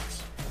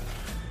podcasts.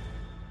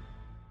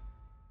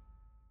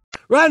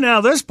 Right now,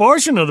 this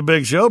portion of The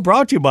Big Show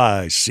brought to you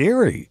by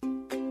Siri.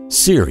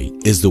 Siri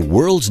is the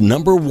world's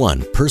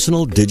 #1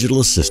 personal digital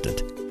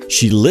assistant.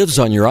 She lives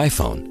on your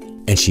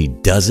iPhone, and she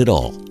does it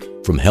all.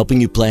 From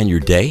helping you plan your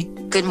day.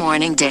 Good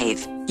morning,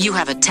 Dave. You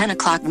have a 10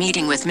 o'clock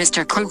meeting with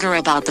Mr. Kruger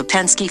about the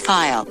Penske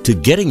file. To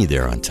getting you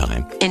there on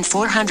time. In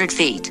 400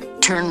 feet,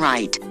 turn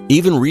right.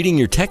 Even reading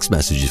your text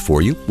messages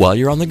for you while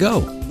you're on the go.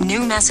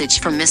 New message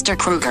from Mr.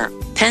 Kruger.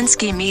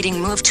 Penske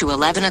meeting moved to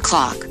 11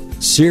 o'clock.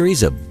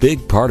 Siri's a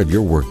big part of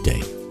your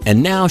workday.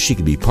 And now she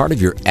can be part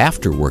of your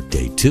after-work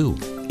day, too.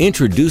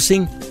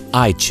 Introducing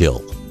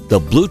iChill, the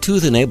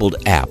Bluetooth-enabled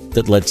app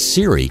that lets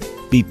Siri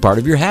be part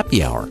of your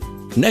happy hour.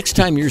 Next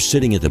time you're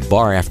sitting at the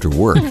bar after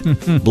work,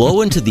 blow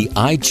into the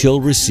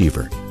iChill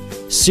receiver.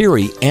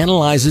 Siri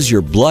analyzes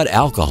your blood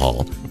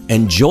alcohol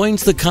and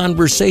joins the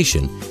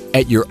conversation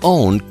at your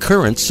own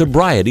current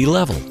sobriety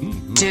level.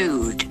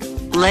 Dude,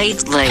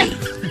 lately,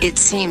 it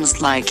seems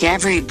like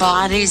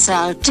everybody's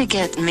out to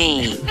get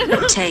me.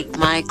 Take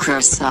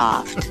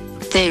Microsoft.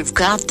 They've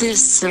got this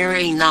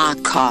Siri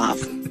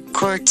knockoff.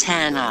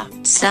 Cortana.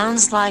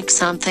 Sounds like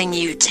something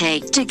you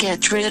take to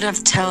get rid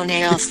of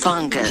toenail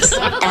fungus.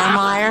 Am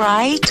I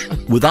right?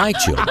 With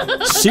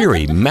iChill,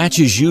 Siri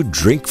matches you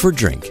drink for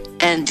drink.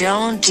 And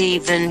don't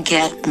even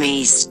get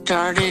me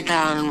started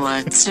on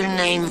what's her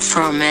name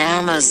from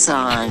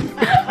Amazon.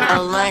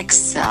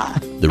 Alexa.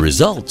 The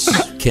results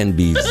can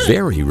be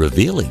very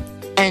revealing.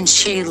 And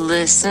she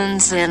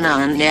listens in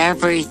on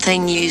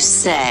everything you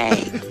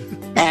say.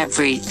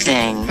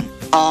 Everything.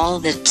 All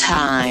the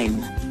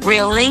time.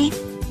 Really?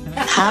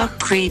 How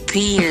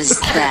creepy is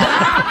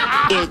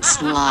that?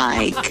 It's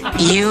like,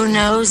 you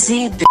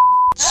nosy bitch.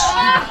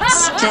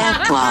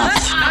 Step off.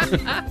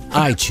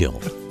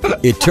 iChill.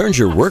 It turns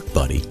your work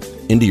buddy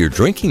into your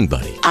drinking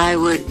buddy. I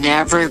would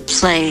never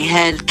play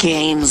head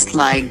games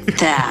like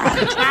that.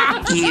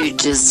 You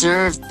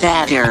deserve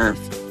better.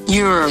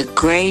 You're a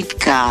great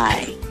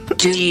guy.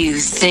 Do you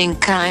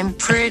think I'm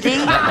pretty?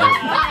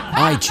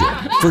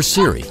 iChill for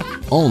Siri.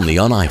 Only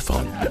on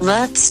iPhone.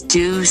 Let's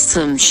do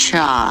some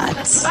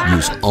shots.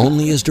 Use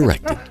only as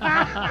directed.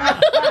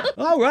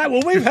 All right,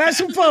 well, we've had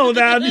some fun.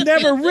 I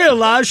never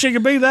realized she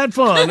could be that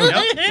fun.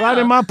 Right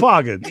in my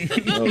pocket. You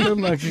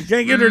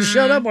can't get her to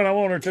shut up when I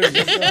want her to.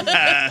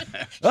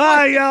 All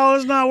right, y'all,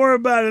 let's not worry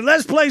about it.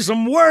 Let's play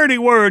some wordy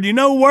word. You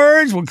know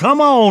words? Well,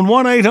 come on.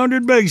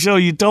 1-800-BIG-SHOW,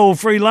 you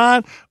toll-free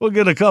line. We'll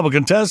get a couple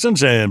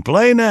contestants and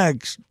play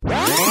next.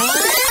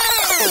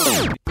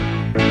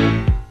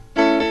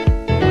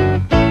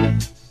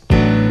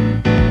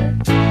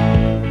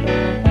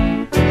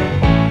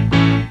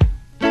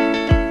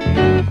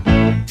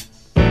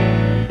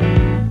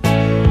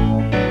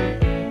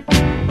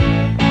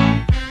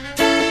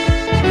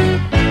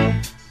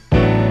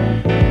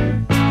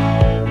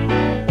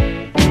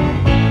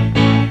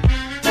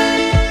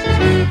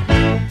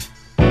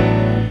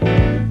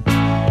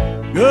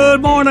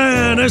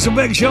 It's a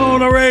big show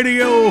on the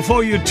radio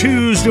for you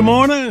Tuesday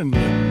morning.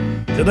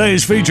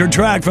 Today's featured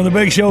track from the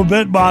Big Show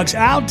Bitbox,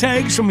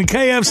 outtakes from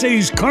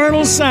KFC's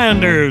Colonel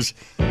Sanders.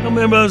 I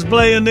remember us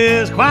playing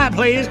this. Quiet,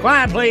 please.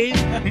 Quiet, please.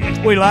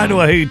 We like the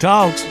way he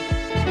talks.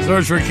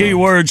 Search for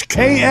keywords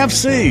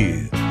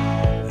KFC.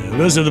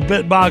 Visit the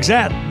Bitbox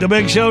at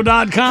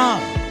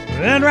thebigshow.com.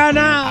 And right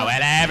now, well,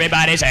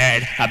 everybody's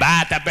heard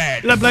about the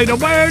bird. Let's play the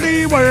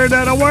wordy word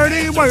and a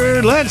wordy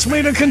word. Let's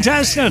meet the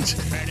contestants.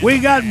 We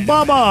got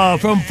Bubba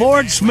from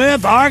Fort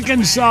Smith,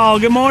 Arkansas.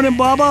 Good morning,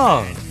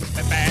 Bubba.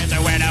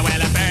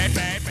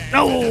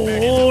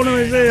 Oh,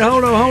 let me see.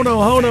 Hold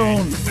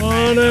on.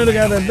 Oh, we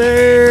got it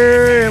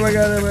there. We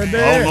got it right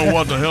there. I don't know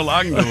what the hell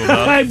I can do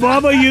about Hey, it.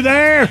 Bubba, you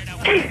there?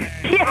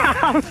 Yeah,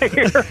 I'm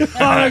here.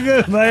 Oh,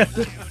 good, man.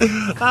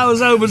 I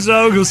was hoping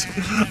so, because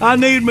I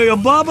need me a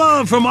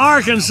Bubba from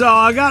Arkansas.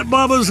 I got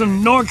Bubbas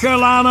in North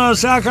Carolina,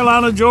 South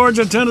Carolina,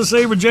 Georgia,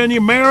 Tennessee, Virginia,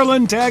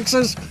 Maryland,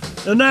 Texas.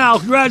 And now,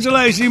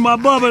 congratulations, my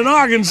Bubba in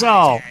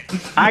Arkansas.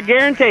 I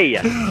guarantee you.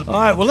 All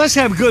right, well, let's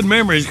have good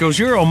memories, because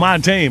you're on my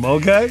team,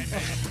 okay?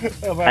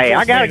 Hey,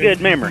 I got a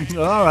good memory.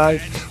 All right.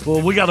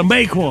 Well, we got to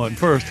make one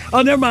first.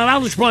 Oh, never mind.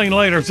 I'll explain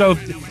later. So,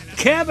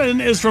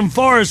 Kevin is from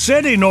Forest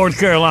City, North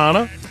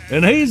Carolina,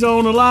 and he's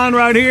on the line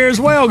right here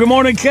as well. Good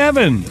morning,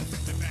 Kevin.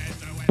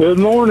 Good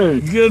morning.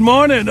 Good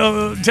morning.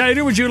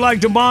 Tater, would you like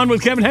to bond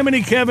with Kevin? How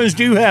many Kevins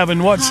do you have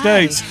in what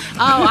states?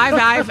 Oh,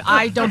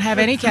 I don't have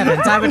any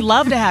Kevins. I would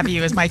love to have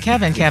you as my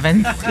Kevin.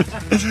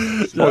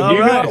 Well, you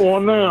got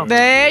one now.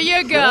 There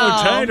you go.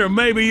 Oh, Tater,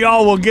 maybe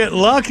y'all will get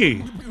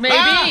lucky.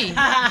 Maybe.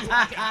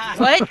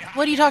 What?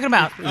 What are you talking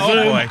about?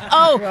 Oh, boy.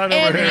 Oh, Right and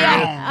over here.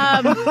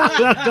 yeah.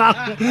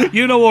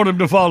 You don't want him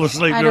to fall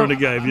asleep I during the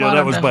don't game. Yeah, want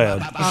that him was to-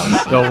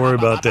 bad. Don't worry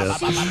about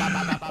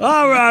that.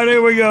 All right,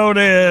 here we go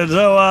then.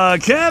 So,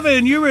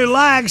 Kevin, you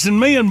relax, and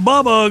me and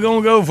Bubba are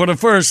going to go for the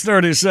first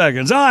 30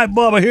 seconds. All right,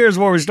 Bubba, here's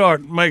where we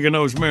start making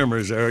those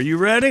memories there. Are you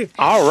ready?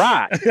 All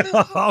right.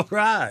 All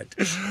right.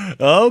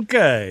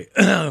 Okay.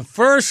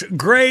 First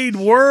grade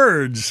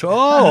words.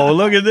 Oh,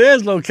 look at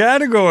this little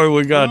category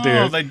we got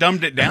there. Oh, they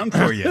dumbed it down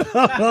for you.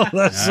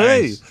 Let's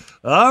see.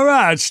 All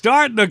right,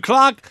 start the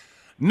clock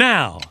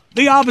now.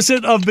 The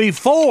opposite of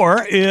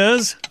before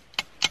is...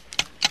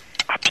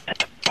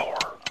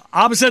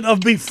 Opposite of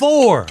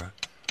before.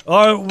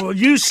 Or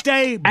you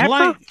stay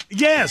blank. After?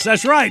 Yes,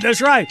 that's right.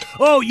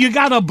 Oh, you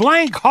got a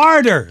blank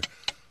harder.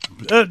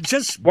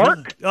 Just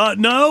work?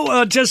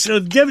 No, just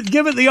give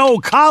it the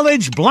old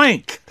college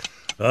blank.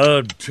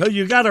 So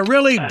you got to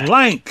really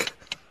blank.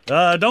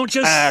 Don't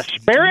just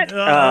spirit.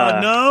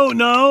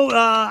 No.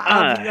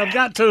 I've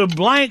got to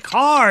blank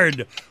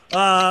hard.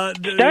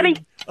 Study.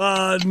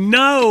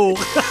 No.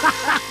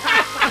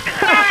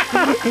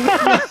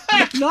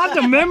 Not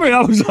the memory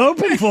I was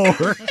hoping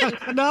for.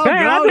 No, Hey,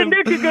 I didn't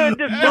do too good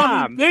this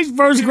time. These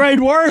first grade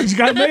words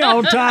got me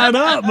all tied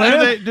up,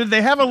 man. Did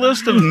they have a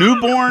list of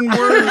newborn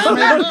words? For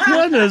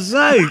goodness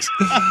sakes.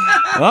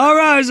 All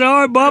right,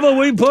 Bubba,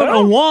 we put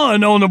a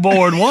 1 on the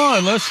board.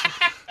 1.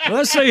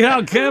 Let's see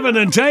how Kevin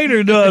and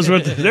Tater does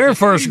with their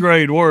first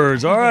grade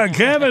words. All right,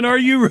 Kevin, are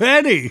you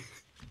ready?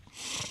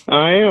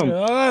 I am.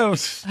 All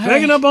right,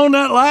 picking up on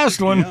that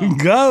last one,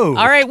 go.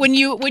 All right, when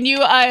you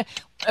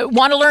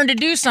want to learn to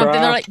do something,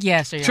 Try. they're like,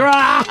 yes.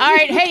 Try. All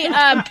right, hey,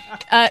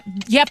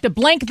 you have to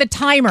blank the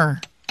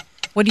timer.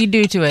 What do you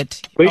do to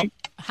it? Wait.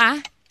 Huh?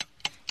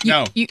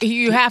 No.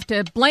 You have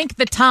to blank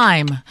the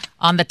time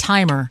on the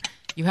timer.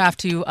 You have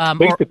to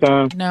Take the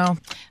time. No,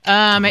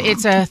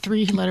 it's a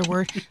 3-letter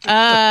word.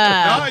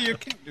 No, you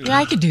can't do that. Yeah,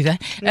 I could do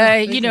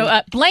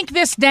that. Blank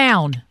this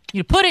down.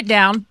 You put it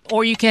down,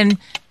 or you can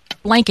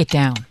blank it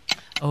down,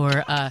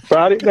 or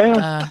Write it down.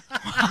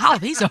 wow,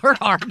 these are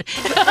hard.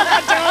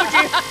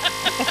 I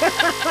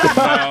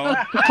No.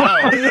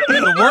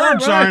 The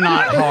words are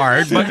not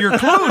hard, but your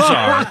clues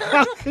are.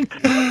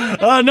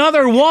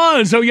 Another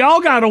 1, so y'all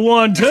got a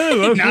 1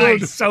 too.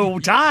 Nice. So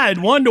tied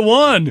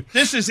 1-1.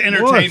 This is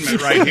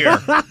entertainment right here.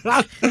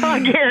 I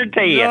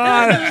guarantee you. All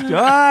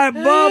right,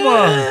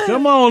 Bubba,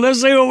 come on,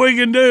 let's see what we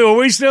can do. Are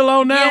we still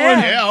on that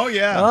one? Yeah, oh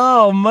yeah.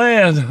 Oh,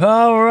 man.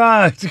 All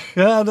right.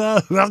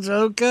 That's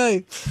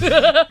okay.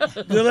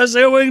 Let's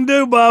see what we can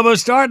do, Bubba.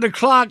 Start the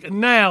clock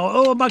now.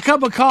 Oh, my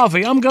cup of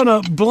coffee. I'm going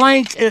to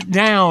blank it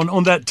down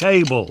on that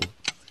table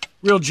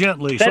real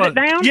gently. Set it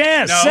down?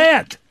 Yes, No.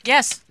 set.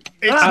 Yes.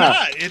 It's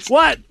not. It's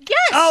What?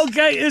 Yes.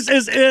 Okay, it's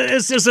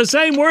the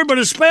same word, but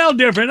it's spelled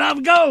different.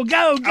 Go.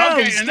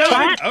 okay.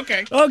 Stupid.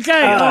 Okay.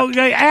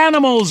 Okay.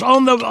 Animals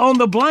on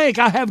the blank.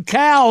 I have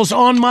cows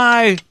on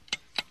my...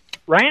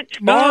 Ranch.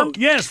 No, Farm.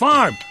 yes,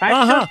 farm.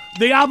 Pasture?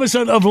 The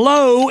opposite of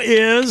low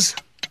is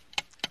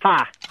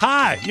High.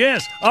 high.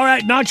 Yes. All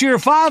right, not your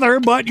father,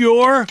 but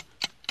your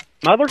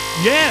Mother.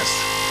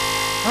 yes.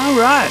 All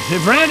right.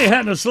 If Randy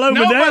hadn't slowed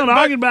me No, down but-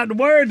 arguing about the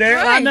word there,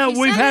 I Right, know he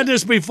we've said had it.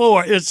 this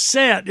before. It's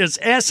set. It's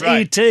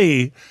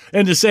S-E-T.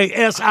 And to say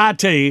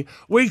S-I-T,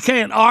 we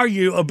can't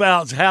argue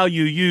about how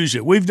you use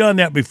it. We've done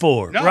that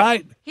before, No.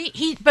 right?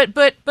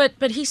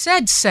 But he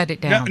said set it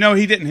down. No,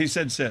 he didn't. He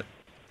said sit.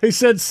 He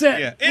said set.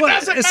 Yeah. It Well,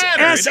 doesn't it's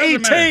matter. It doesn't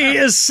S-E-T matter.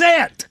 is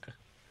set.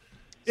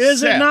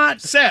 Is it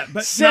not? Set,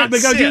 but Sit, not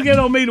because sit. you get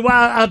on me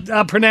while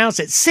I pronounce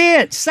it.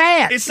 Sit,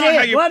 sat, It's sit, not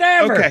how you.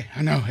 whatever. Okay,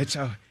 I know it's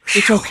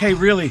okay.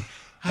 Really,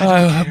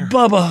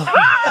 Bubba,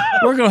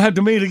 we're going to have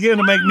to meet again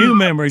to make new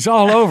memories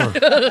all over.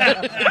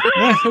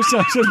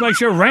 Just make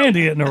sure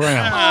Randy isn't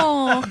around.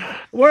 Oh.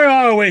 Where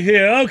are we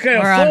here? Okay,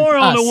 We're a 4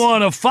 on us. the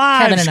 1, a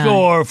 5 Kevin and I.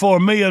 score for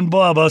me and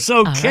Bubba.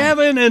 So right.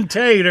 Kevin and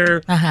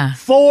Tater, Uh-huh.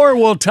 4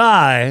 will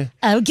tie,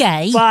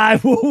 Okay.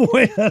 5 will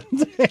win.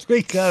 There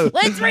we go.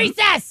 Let's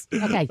recess.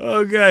 Okay.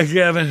 Okay,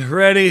 Kevin,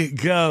 ready,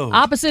 go.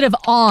 Opposite of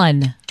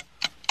on.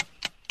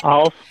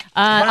 Off.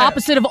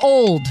 Opposite of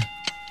old.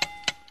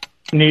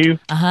 New.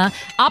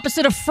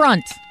 Opposite of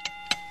front.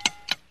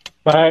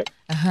 Back.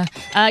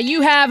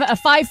 You have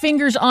 5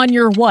 fingers on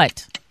your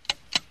what?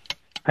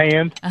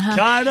 Hand.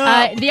 Tied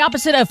up. The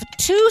opposite of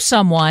to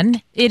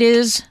someone, it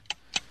is.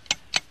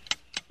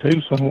 To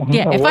someone.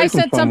 Yeah, if Away I from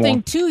said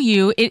something someone. to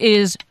you, it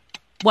is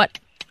what?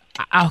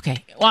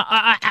 Okay. Well,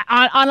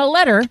 on a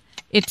letter,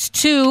 it's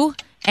to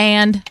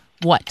and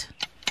what?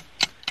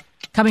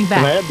 Coming An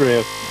back.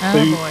 address. Oh,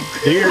 To- boy.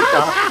 Dear,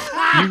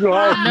 you go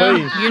off No, me.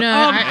 you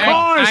know,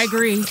 I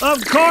agree.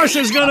 Of course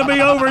it's going to be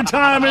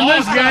overtime in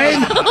this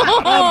game.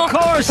 Of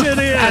course it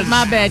is. That's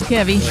my bad,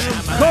 Kevy.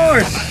 Of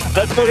course.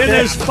 It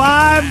is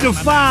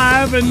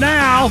 5-5, and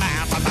now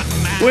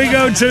we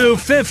go to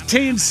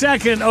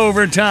 15-second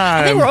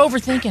overtime. I think we're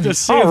overthinking To it.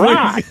 see if we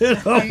can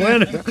get a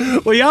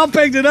winner. Well, y'all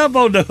picked it up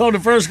on the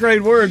first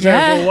grade words there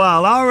for a Yeah.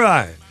 while. All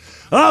right.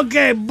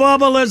 Okay,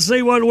 Bubba, let's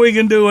see what we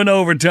can do in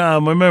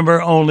overtime. Remember,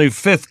 only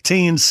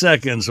 15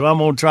 seconds, so I'm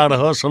going to try to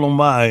hustle on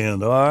my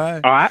end, all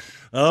right? All right.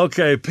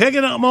 Okay,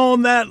 picking up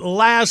on that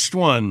last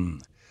one.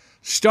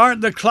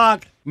 Start the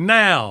clock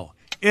now.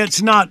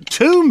 It's not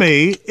to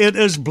me, it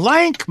is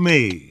blank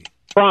me.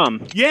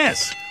 From.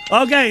 Yes.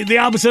 Okay, the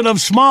opposite of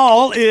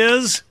small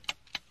is...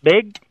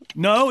 Big.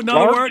 No, not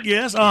Large? a word.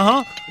 Yes,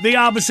 The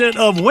opposite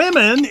of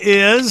women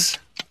is...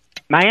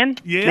 Man.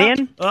 Yeah.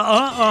 Men.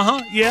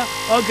 Yeah,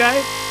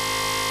 okay.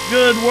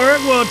 Good work.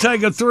 We'll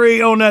take a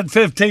 3 on that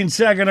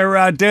 15-seconder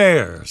right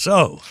there.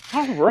 So,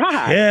 All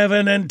right.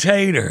 Kevin and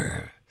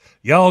Tater,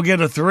 y'all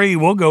get a 3,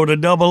 we'll go to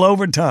double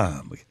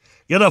overtime.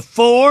 Get a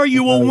 4,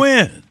 you will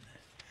win.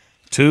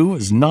 2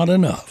 is not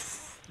enough.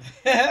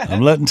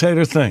 I'm letting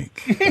Tater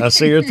think. I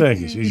see her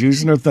thinking. She's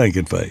using her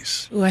thinking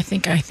face. Ooh, I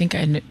think I'm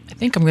going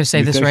to say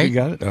You this think right. You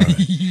got it? All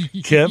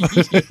right. Kevin,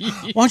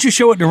 why don't you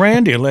show it to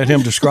Randy and let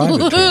him describe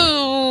it to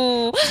you?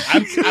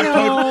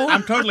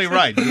 I'm totally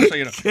right. Just so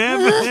you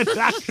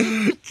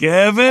know.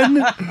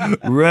 Kevin,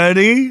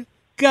 ready,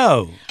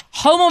 go.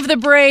 Home of the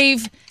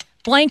brave,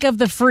 blank of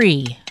the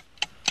free.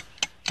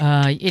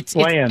 It's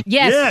Land.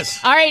 yes.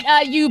 All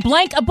right. You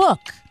blank a book.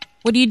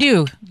 What do?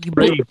 You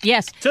Read.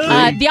 yes. Two.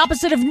 The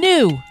opposite of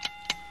new.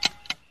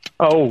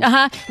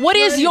 Oh. What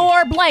is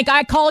your blank?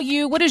 I call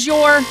you. What is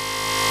your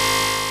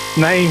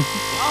Name.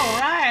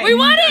 We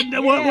won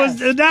it. What was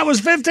that? Was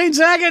 15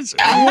 seconds?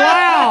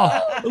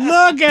 Wow!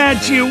 Look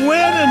at you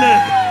winning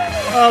it.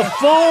 A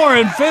 4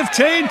 and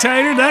 15,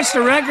 Tater. That's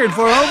the record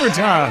for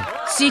overtime.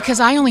 See, because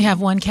I only have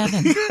one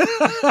Kevin. And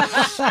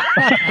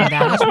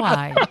that is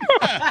why.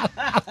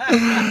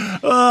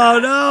 Oh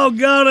no,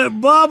 got it,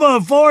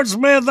 Bubba, Fort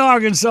Smith,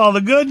 Arkansas.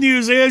 The good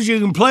news is you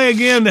can play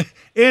again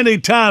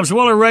anytime. So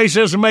we'll erase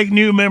this and make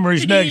new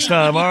memories next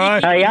time. All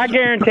right. Hey, I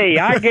guarantee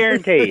you.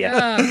 Good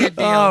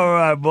deal. All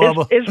right,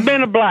 Bubba. It's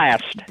been a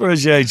blast.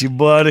 Appreciate you,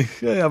 buddy.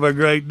 Have a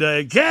great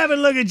day. Kevin,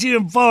 look at you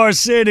in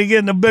Forest City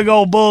getting a big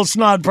old bull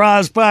snot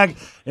prize pack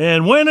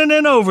and winning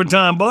in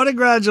overtime, buddy.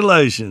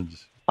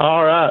 Congratulations.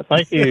 All right.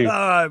 Thank you.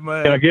 All right,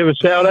 man. Can I give a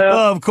shout out?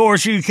 Of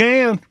course you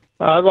can.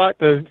 I'd like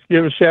to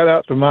give a shout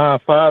out to my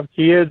 5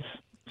 kids,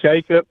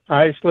 Jacob,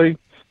 Ashley,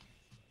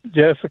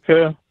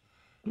 Jessica,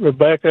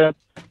 Rebecca,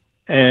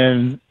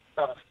 and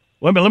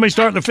Wait a minute, let me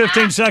start the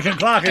 15-second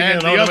clock again.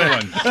 And the other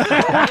one.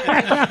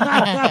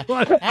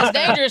 That's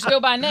dangerous.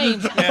 Go by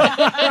names. And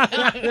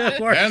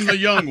the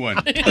young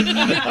one.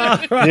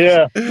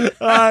 yeah.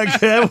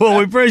 Okay, well,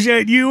 we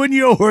appreciate you and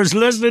yours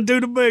listening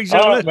to the Big Show.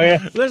 All right,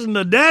 man. Listen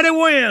to Daddy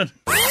Win.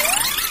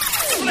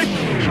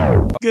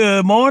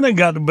 Good morning.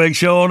 Got the Big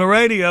Show on the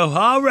radio.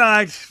 All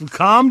right,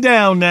 calm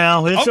down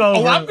now. It's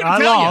over. I'm gonna I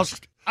tell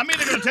lost. You. I'm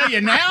either going to tell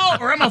you now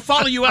or I'm going to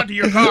follow you out to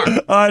your car.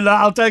 All right,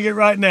 I'll take it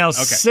right now.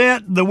 Okay.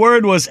 Set. The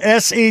word was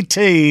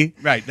S-E-T.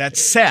 Right,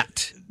 that's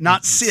set,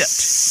 not sit.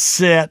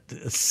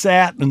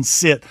 Sat, and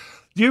sit.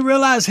 Do you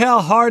realize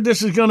how hard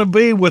this is going to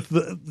be with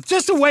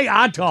just the way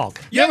I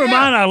talk? Yeah, Never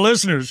mind our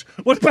listeners.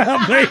 What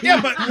about me? Yeah,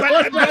 but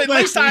at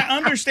least I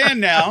understand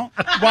now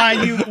why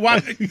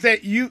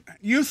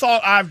you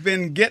thought I've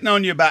been getting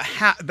on you about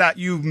that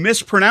you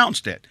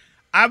mispronounced it.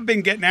 I've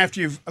been getting after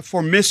you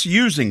for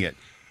misusing it.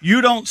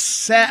 You don't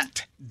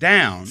sat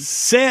down.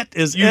 Set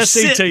is You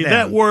S-E-T. sit down.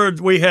 That word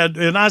we had,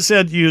 and I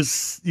said you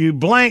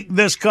blank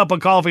this cup of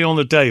coffee on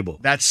the table.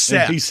 That's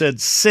set. And he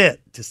said sit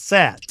to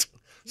sat.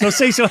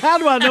 So how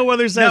do I know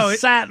whether it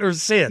says sat or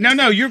sit?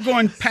 No, you're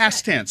going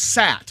past tense.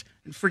 Sat.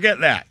 Forget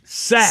that.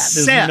 Sat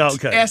is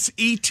okay.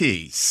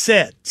 S-E-T.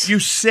 Set. You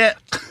sit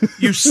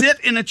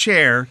in a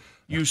chair.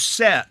 You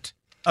set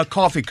a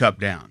coffee cup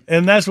down.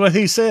 And that's what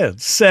he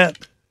said.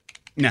 Set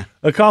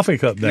a coffee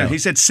cup down. No, he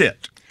said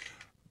sit.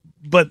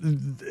 But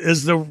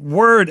is the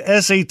word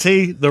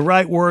S-E-T the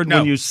right word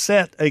when you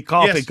set a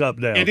coffee cup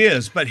down? It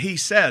is, but he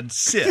said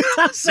sit.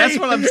 That's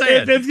what I'm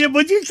saying.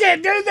 But you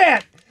can't do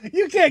that.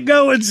 You can't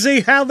go and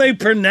see how they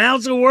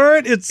pronounce a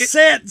word. It's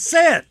set.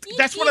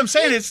 That's what I'm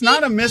saying. It's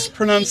not a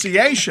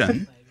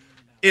mispronunciation.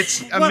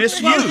 It's a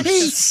misuse. Well,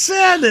 he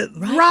said it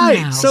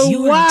right. Now, so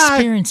you why? are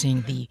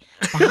experiencing the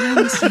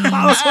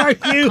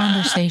behind-the-scenes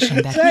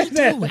conversation that we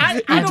do with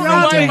I don't know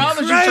why it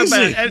bothers you so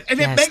bad.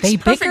 And it makes they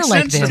perfect bicker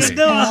like sense this to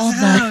me. all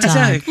the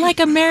time, like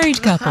a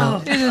married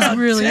couple. It is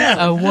really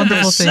a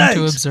wonderful thing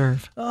to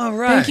observe. All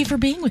right. Thank you for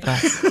being with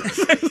us.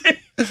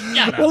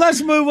 Well,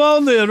 let's move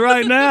on then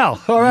right now.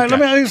 All right, let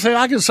me see.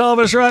 I can solve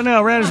this right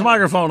now. Ran his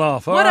microphone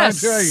off. All what right, a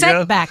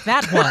setback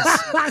that was.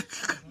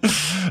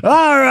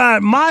 All right,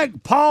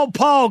 Mike Paul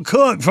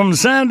Cook from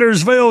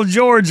Sandersville,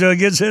 Georgia,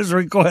 gets his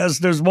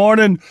request this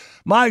morning.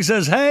 Mike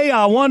says, hey,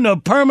 I won the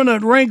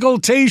permanent wrinkle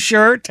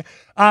T-shirt.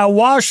 I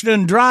washed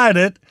and dried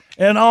it,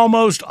 and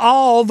almost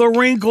all the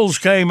wrinkles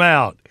came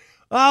out.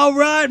 All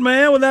right,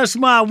 man. Well, that's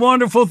my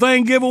wonderful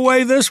thing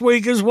giveaway this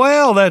week as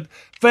well. That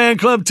fan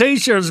club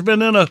T-shirt's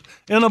been in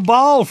a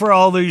ball for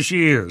all these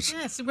years.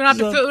 Yes, we don't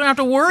have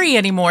to worry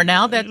anymore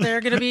now that they're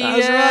going to be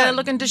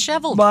looking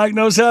disheveled. Mike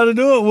knows how to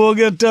do it.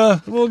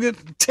 We'll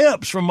get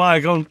tips from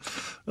Mike on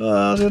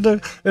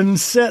and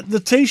set the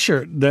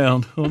T-shirt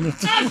down. All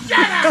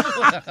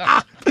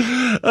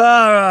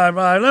right,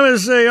 Mike. Let me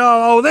see.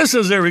 Oh, this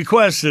is a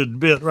requested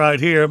bit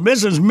right here.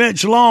 Mrs.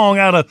 Mitch Long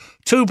out of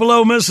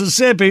Tupelo,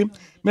 Mississippi.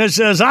 Mitch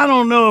says, I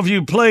don't know if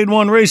you played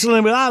one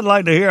recently, but I'd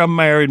like to hear a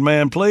married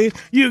man, please.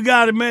 You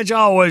got it, Mitch.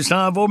 Always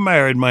time for a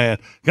married man.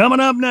 Coming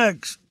up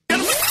next.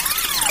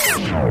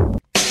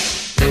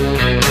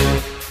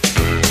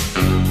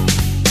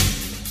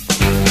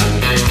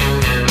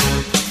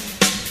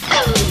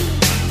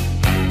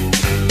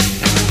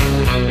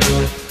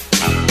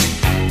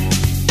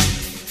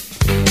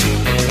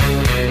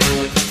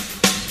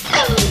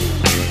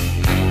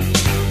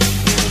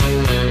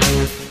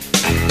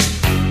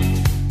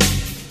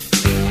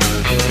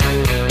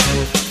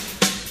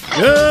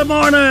 Good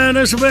morning.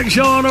 It's a big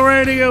show on the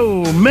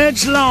radio.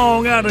 Mitch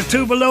Long out of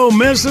Tupelo,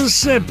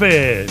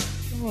 Mississippi.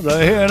 To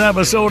hear an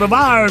episode of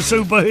our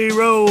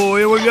superhero.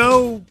 Here we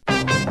go.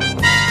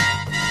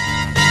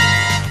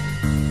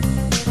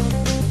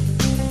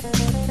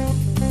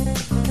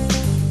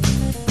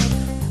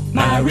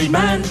 Married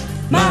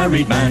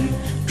man,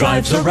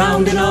 drives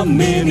around in a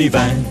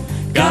minivan.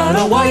 Got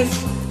a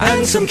wife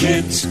and some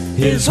kids.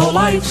 His whole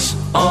life's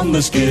on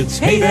the skids.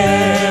 Hey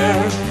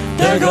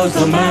there goes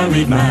the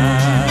married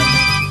man.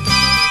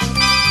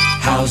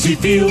 How's he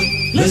feel?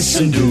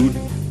 Listen, dude,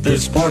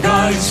 this poor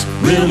guy's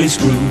really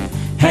screwed.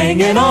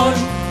 Hanging on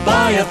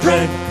by a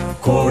thread,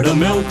 quart of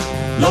milk,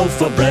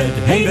 loaf of bread.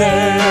 Hey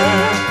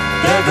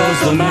there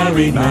goes the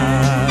married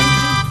man.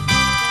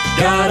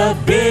 Got a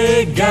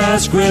big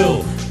gas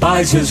grill,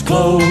 buys his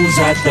clothes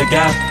at the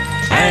Gap,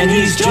 and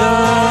he's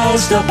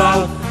just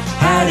about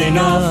had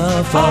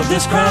enough of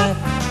this crap.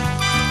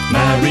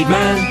 Married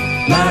man,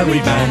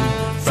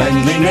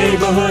 friendly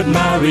neighborhood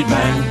married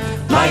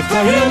man. Life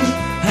for him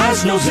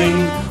has no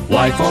zing.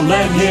 Wife won't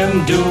let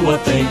him do a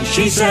thing.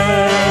 She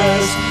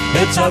says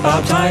it's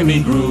about time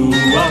he grew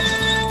up.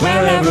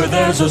 Wherever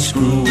there's a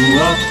screw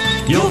up,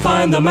 you'll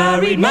find the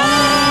married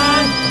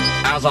man.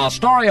 As our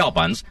story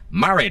opens,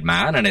 married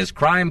man and his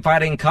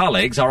crime-fighting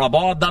colleagues are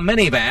aboard the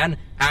minivan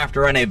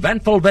after an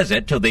eventful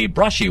visit to the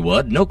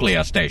Brushywood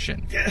nuclear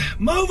station.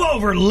 Move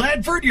over,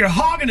 Ledford. You're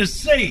hogging a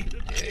seat.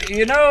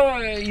 You know,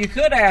 you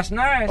could ask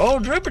nice.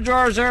 Old Dripper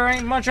Jars there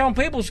ain't much on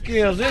people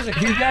skills, is it?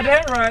 You got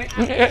that right.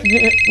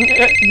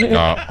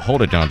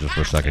 Hold it down just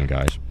for a second,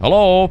 guys.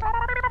 Hello?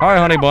 Hi,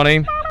 honey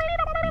bunny.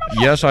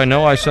 Yes, I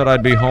know I said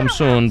I'd be home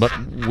soon, but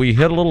we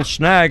hit a little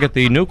snag at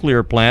the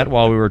nuclear plant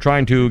while we were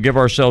trying to give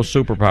ourselves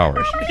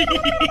superpowers.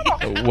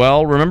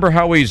 Well, remember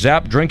how we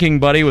zapped Drinking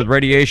Buddy with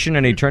radiation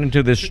and he turned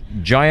into this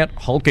giant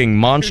hulking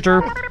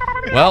monster?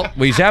 Well,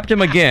 we zapped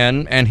him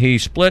again, and he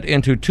split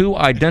into two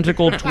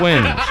identical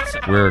twins.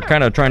 We're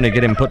kind of trying to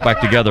get him put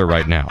back together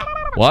right now.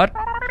 What?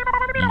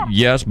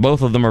 Yes,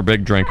 both of them are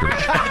big drinkers.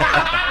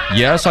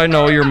 Yes, I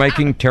know you're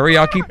making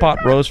teriyaki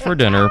pot roast for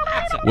dinner.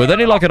 With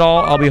any luck at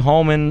all, I'll be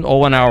home in,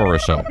 an hour or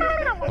so.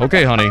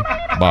 Okay, honey.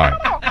 Bye.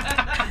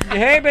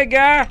 Hey, big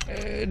guy.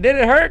 Did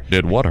it hurt?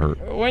 Did what hurt?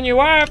 When your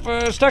wife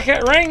stuck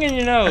that ring in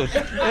your nose.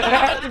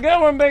 That's a good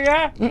one, big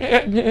guy.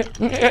 Hey,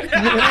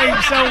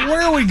 so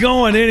where are we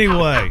going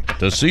anyway?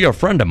 To see a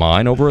friend of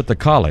mine over at the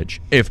college.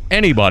 If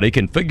anybody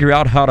can figure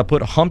out how to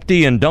put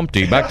Humpty and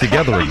Dumpty back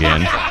together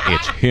again,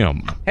 it's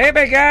him. Hey,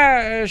 big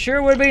guy,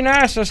 sure would be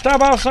nice to stop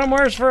off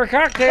somewhere for a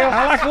cocktail.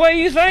 I like the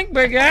way you think,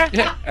 big guy.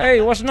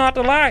 Hey, what's not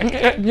to like?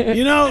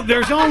 You know,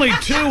 there's only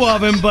two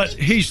of him, but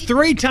he's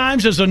 3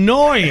 times as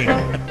annoying.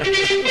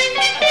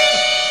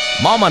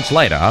 Moments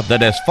later, the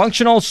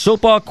dysfunctional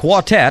super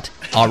quartet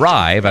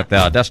arrive at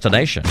their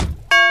destination.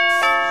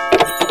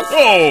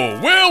 Oh,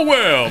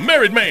 well,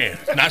 married man.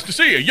 Nice to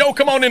see you. Yo,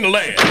 come on in the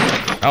land.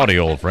 Howdy,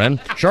 old friend.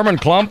 Sherman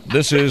Klump,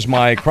 this is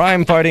my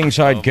crime-fighting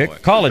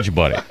sidekick, college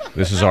buddy.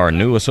 This is our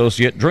new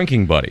associate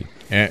drinking buddy.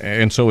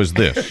 And so is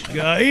this.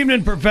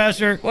 Evening,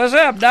 Professor. What's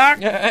up, Doc?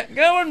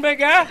 Going, big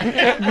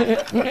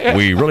guy?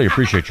 We really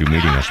appreciate you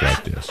meeting us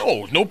like this.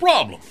 Oh, no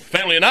problem.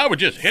 Family and I were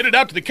just headed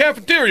out to the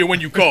cafeteria when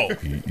you called.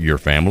 Your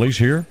family's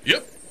here?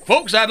 Yep.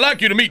 Folks, I'd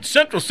like you to meet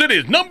Central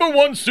City's #1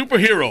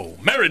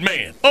 superhero, Married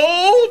Man.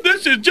 Oh,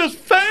 this is just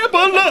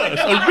fabulous.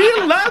 A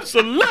real-life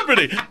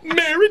celebrity.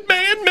 Married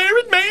man,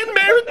 married man,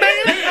 married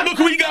man. Hey, look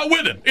who you got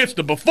with him. It's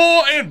the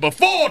before and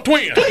before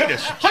twins.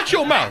 Cletus, hush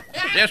your mouth.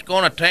 This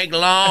gonna take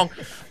long.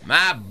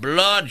 My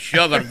blood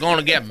sugar's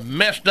gonna get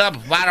messed up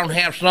if I don't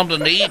have something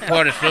to eat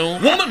pretty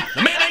soon. Woman,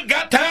 the man ain't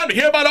got time to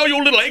hear about all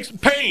your little aches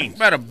and pains.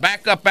 Better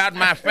back up out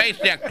my face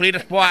there,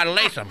 Cletus, before I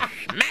lay some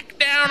smack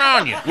down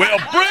on you. Well,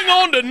 bring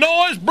on the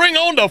noise, bring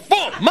on the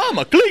funk.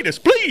 Mama, Cletus,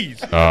 please.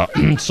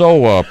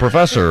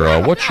 Professor,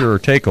 what's your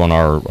take on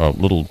our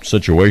little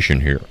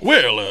situation here?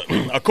 Well,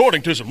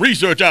 according to some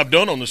research I've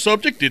done on the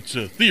subject, it's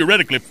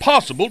theoretically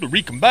possible to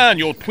recombine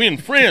your twin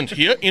friends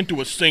here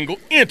into a single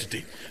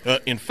entity.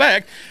 In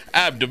fact,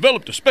 I've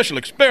developed a special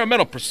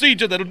experimental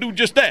procedure that'll do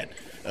just that.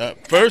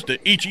 First,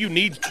 each of you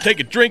needs to take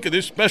a drink of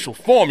this special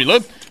formula.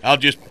 I'll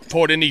just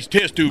pour it in these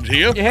test tubes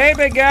here. Hey,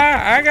 big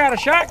guy, I got a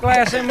shot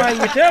glass in my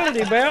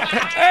utility belt.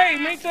 Hey,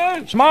 me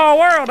too. Small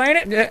world,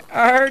 ain't it?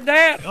 I heard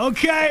that.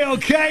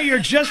 Okay, you're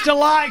just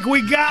alike.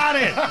 We got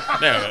it.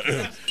 Now,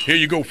 here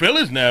you go,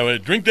 fellas. Now,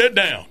 drink that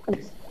down.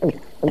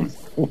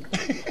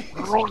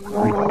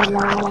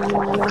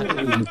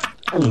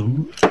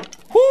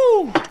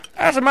 Whew.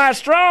 That's a mighty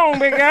strong,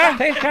 big guy.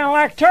 Tastes kind of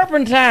like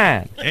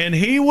turpentine. And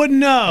he would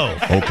know.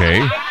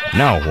 Okay,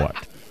 now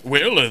what?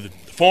 Well, the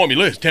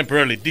formula has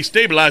temporarily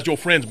destabilized your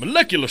friend's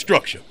molecular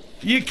structure.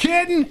 You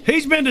kidding?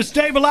 He's been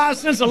destabilized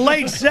since the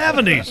late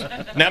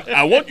 70s. Now,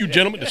 I want you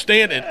gentlemen to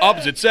stand at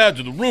opposite sides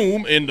of the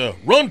room and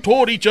run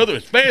toward each other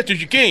as fast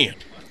as you can.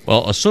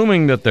 Well,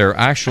 assuming that they're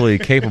actually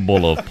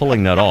capable of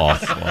pulling that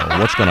off,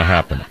 what's going to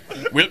happen?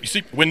 Well, you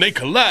see, when they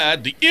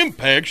collide, the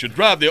impact should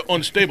drive their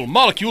unstable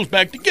molecules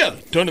back together,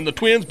 turning the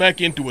twins back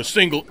into a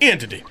single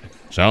entity.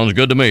 Sounds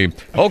good to me.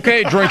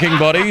 Okay, drinking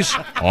buddies,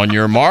 on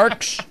your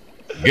marks,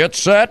 get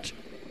set,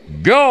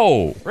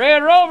 go!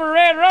 Red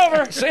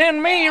Rover,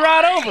 send me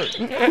right over.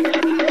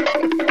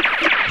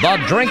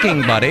 The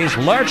drinking buddies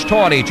lurch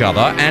toward each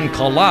other and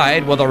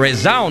collide with a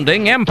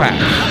resounding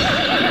impact.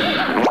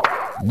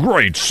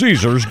 Great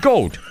Caesar's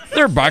goat!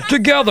 They're back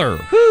together!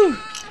 Whew.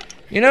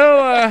 You know,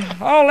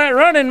 all that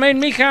running made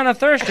me kind of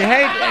thirsty.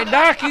 Hey,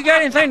 Doc, you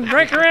got anything to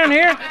drink around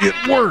here? It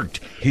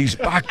worked. He's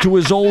back to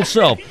his old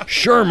self.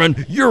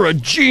 Sherman, you're a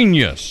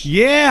genius.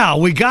 Yeah,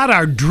 we got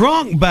our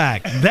drunk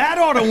back. That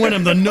ought to win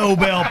him the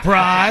Nobel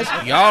Prize.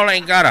 Y'all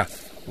ain't gotta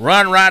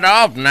run right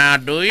off now,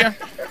 do you?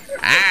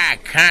 I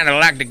kind of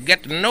like to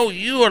get to know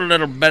you a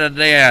little better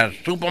there,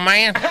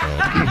 Superman.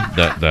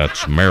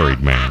 That's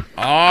Married Man.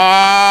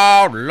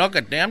 Oh, look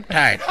at them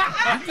tights.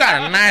 You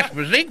got a nice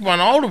physique for an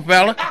older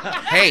fella.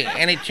 Hey,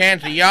 any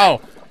chance of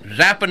y'all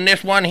zapping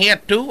this one here,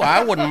 too?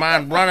 I wouldn't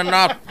mind running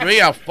off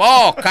 3 or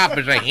 4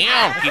 copies of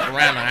him keep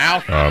around the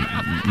house.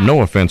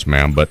 No offense,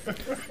 ma'am, but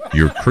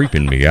you're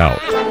creeping me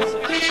out.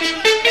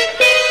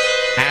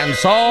 And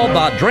so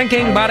the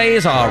drinking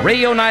buddies are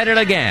reunited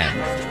again.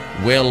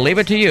 We'll leave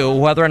it to you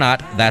whether or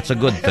not that's a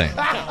good thing.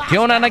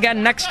 Tune in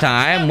again next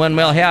time when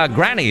we'll hear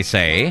Granny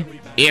say,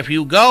 "If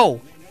you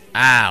go,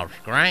 I'll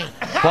scream."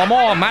 For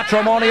more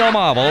matrimonial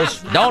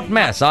marvels, don't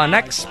miss our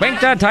next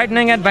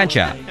sphincter-tightening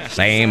adventure.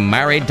 Same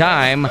married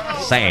time,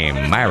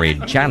 same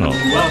married channel.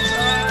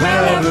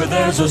 Wherever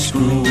there's a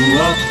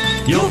screw-up,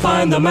 you'll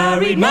find the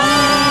Married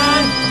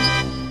Man.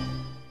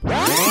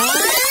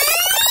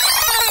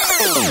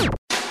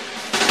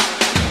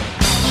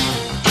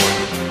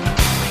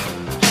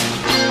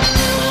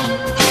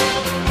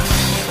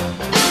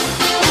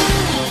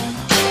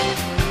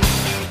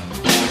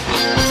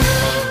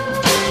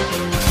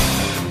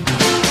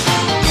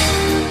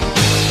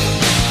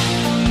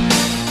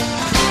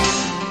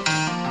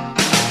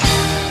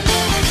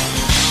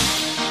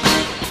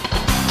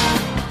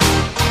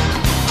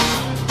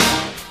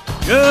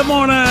 Good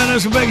morning,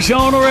 it's a Big Show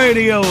on the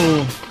radio.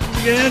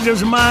 Again,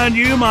 just remind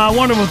you, my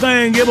Wonderful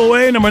Thing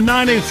giveaway number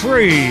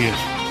 93.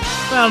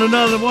 Found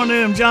another one of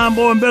them John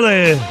Boy and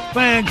Billy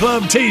fan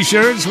club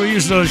t-shirts we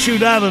used to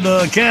shoot out of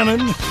the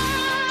cannon.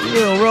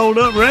 Rolled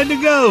up, ready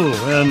to go.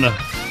 And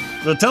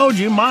I told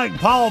you, Mike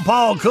Paul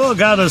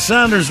Cook out of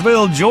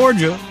Sandersville,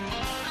 Georgia,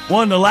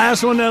 won the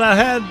last one that I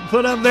had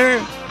put up there.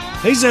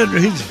 He said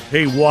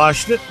he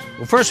washed it.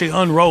 Well, first he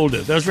unrolled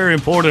it. That's very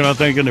important, I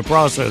think, in the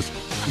process.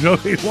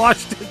 He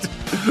washed it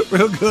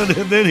real good,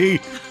 and then he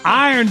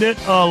ironed it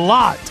a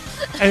lot.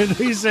 And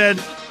he said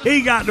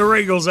he got the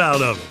wrinkles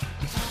out of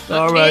it.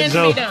 All right,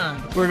 so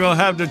we're going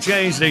to have to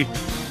change the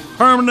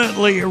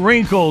permanently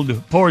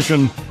wrinkled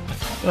portion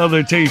of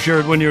the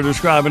T-shirt when you're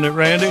describing it,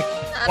 Randy.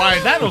 Why,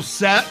 that'll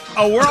set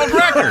a world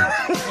record.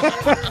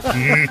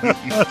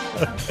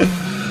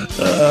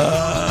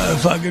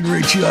 If I could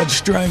reach you, I'd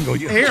strangle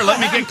you. Here, let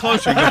me get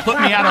closer. You'll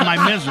put me out of my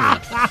misery.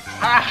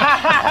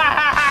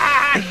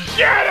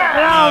 Shut up!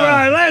 All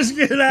right, let's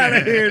get out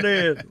of here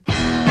then.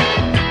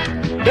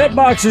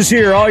 BetBox is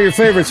here. All your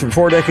favorites from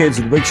 4 decades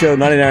of the Big Show.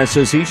 99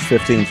 cents each,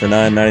 15 for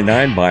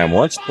 $9.99. Buy them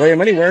once, play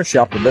them anywhere.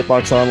 Shop the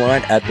BetBox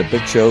online at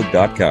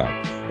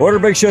thebigshow.com. Order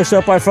Big Show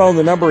stuff by phone.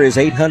 The number is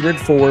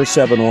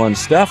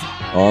 800-471-STUFF.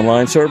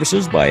 Online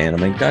services by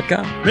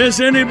animink.com. Miss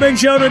any Big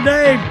Show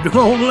today?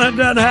 Don't let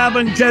that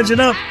happen. Catch it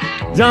up.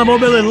 John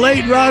Mobility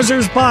Late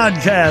Risers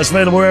Podcast.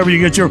 Available wherever you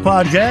get your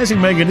podcast. You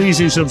can make it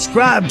easy.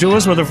 Subscribe to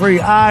us with a free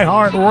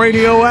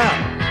iHeartRadio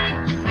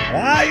app.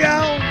 Bye,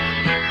 y'all.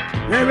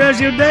 Have the rest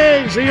of your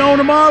day. See you on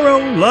tomorrow.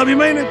 Love you,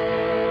 mean it.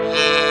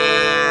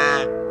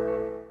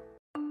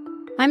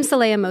 I'm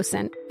Saleha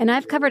Mohsen, and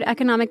I've covered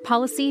economic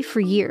policy for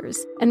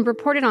years and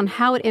reported on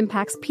how it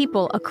impacts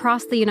people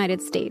across the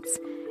United States.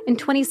 In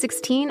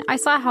 2016, I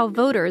saw how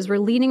voters were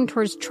leaning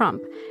towards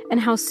Trump and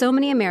how so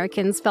many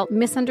Americans felt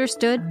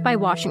misunderstood by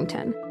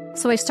Washington.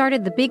 So I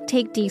started The Big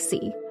Take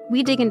DC.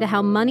 We dig into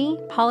how money,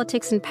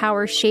 politics, and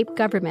power shape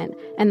government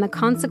and the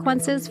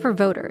consequences for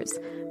voters.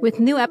 With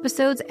new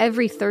episodes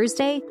every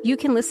Thursday, you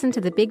can listen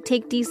to The Big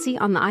Take DC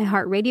on the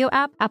iHeartRadio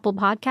app, Apple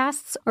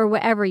Podcasts, or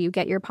wherever you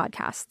get your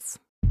podcasts.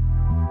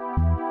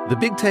 The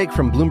Big Take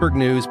from Bloomberg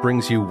News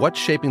brings you what's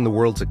shaping the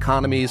world's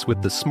economies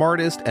with the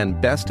smartest and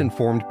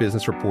best-informed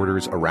business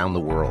reporters around the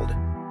world.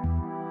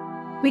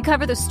 We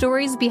cover the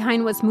stories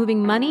behind what's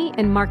moving money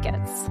and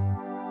markets.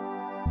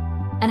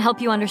 And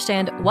help you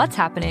understand what's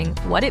happening,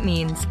 what it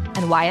means,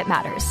 and why it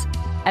matters.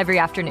 Every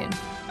afternoon.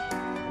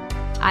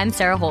 I'm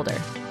Sarah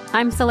Holder.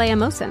 I'm Saleha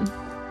Mohsen.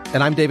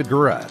 And I'm David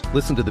Gura.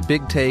 Listen to The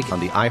Big Take on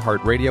the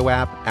iHeartRadio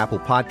app, Apple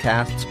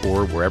Podcasts,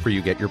 or wherever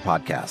you get your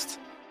podcasts.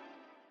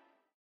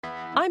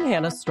 I'm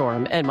Hannah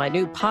Storm, and my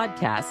new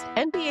podcast,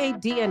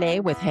 NBA DNA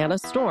with Hannah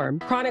Storm,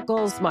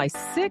 chronicles my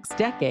 6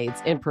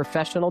 decades in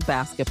professional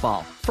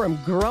basketball. From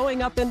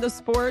growing up in the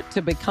sport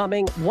to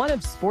becoming one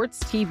of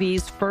sports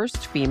TV's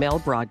first female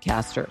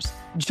broadcasters.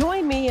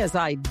 Join me as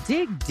I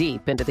dig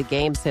deep into the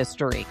game's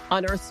history,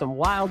 unearth some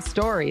wild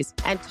stories,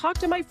 and talk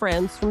to my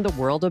friends from the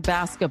world of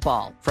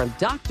basketball, from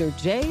Dr.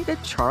 J to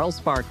Charles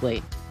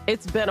Barkley.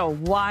 It's been a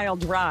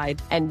wild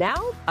ride, and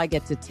now I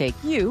get to take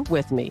you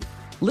with me.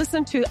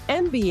 Listen to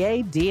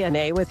NBA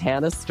DNA with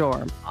Hannah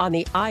Storm on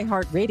the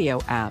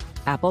iHeartRadio app,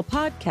 Apple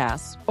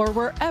Podcasts, or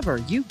wherever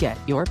you get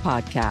your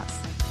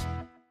podcasts.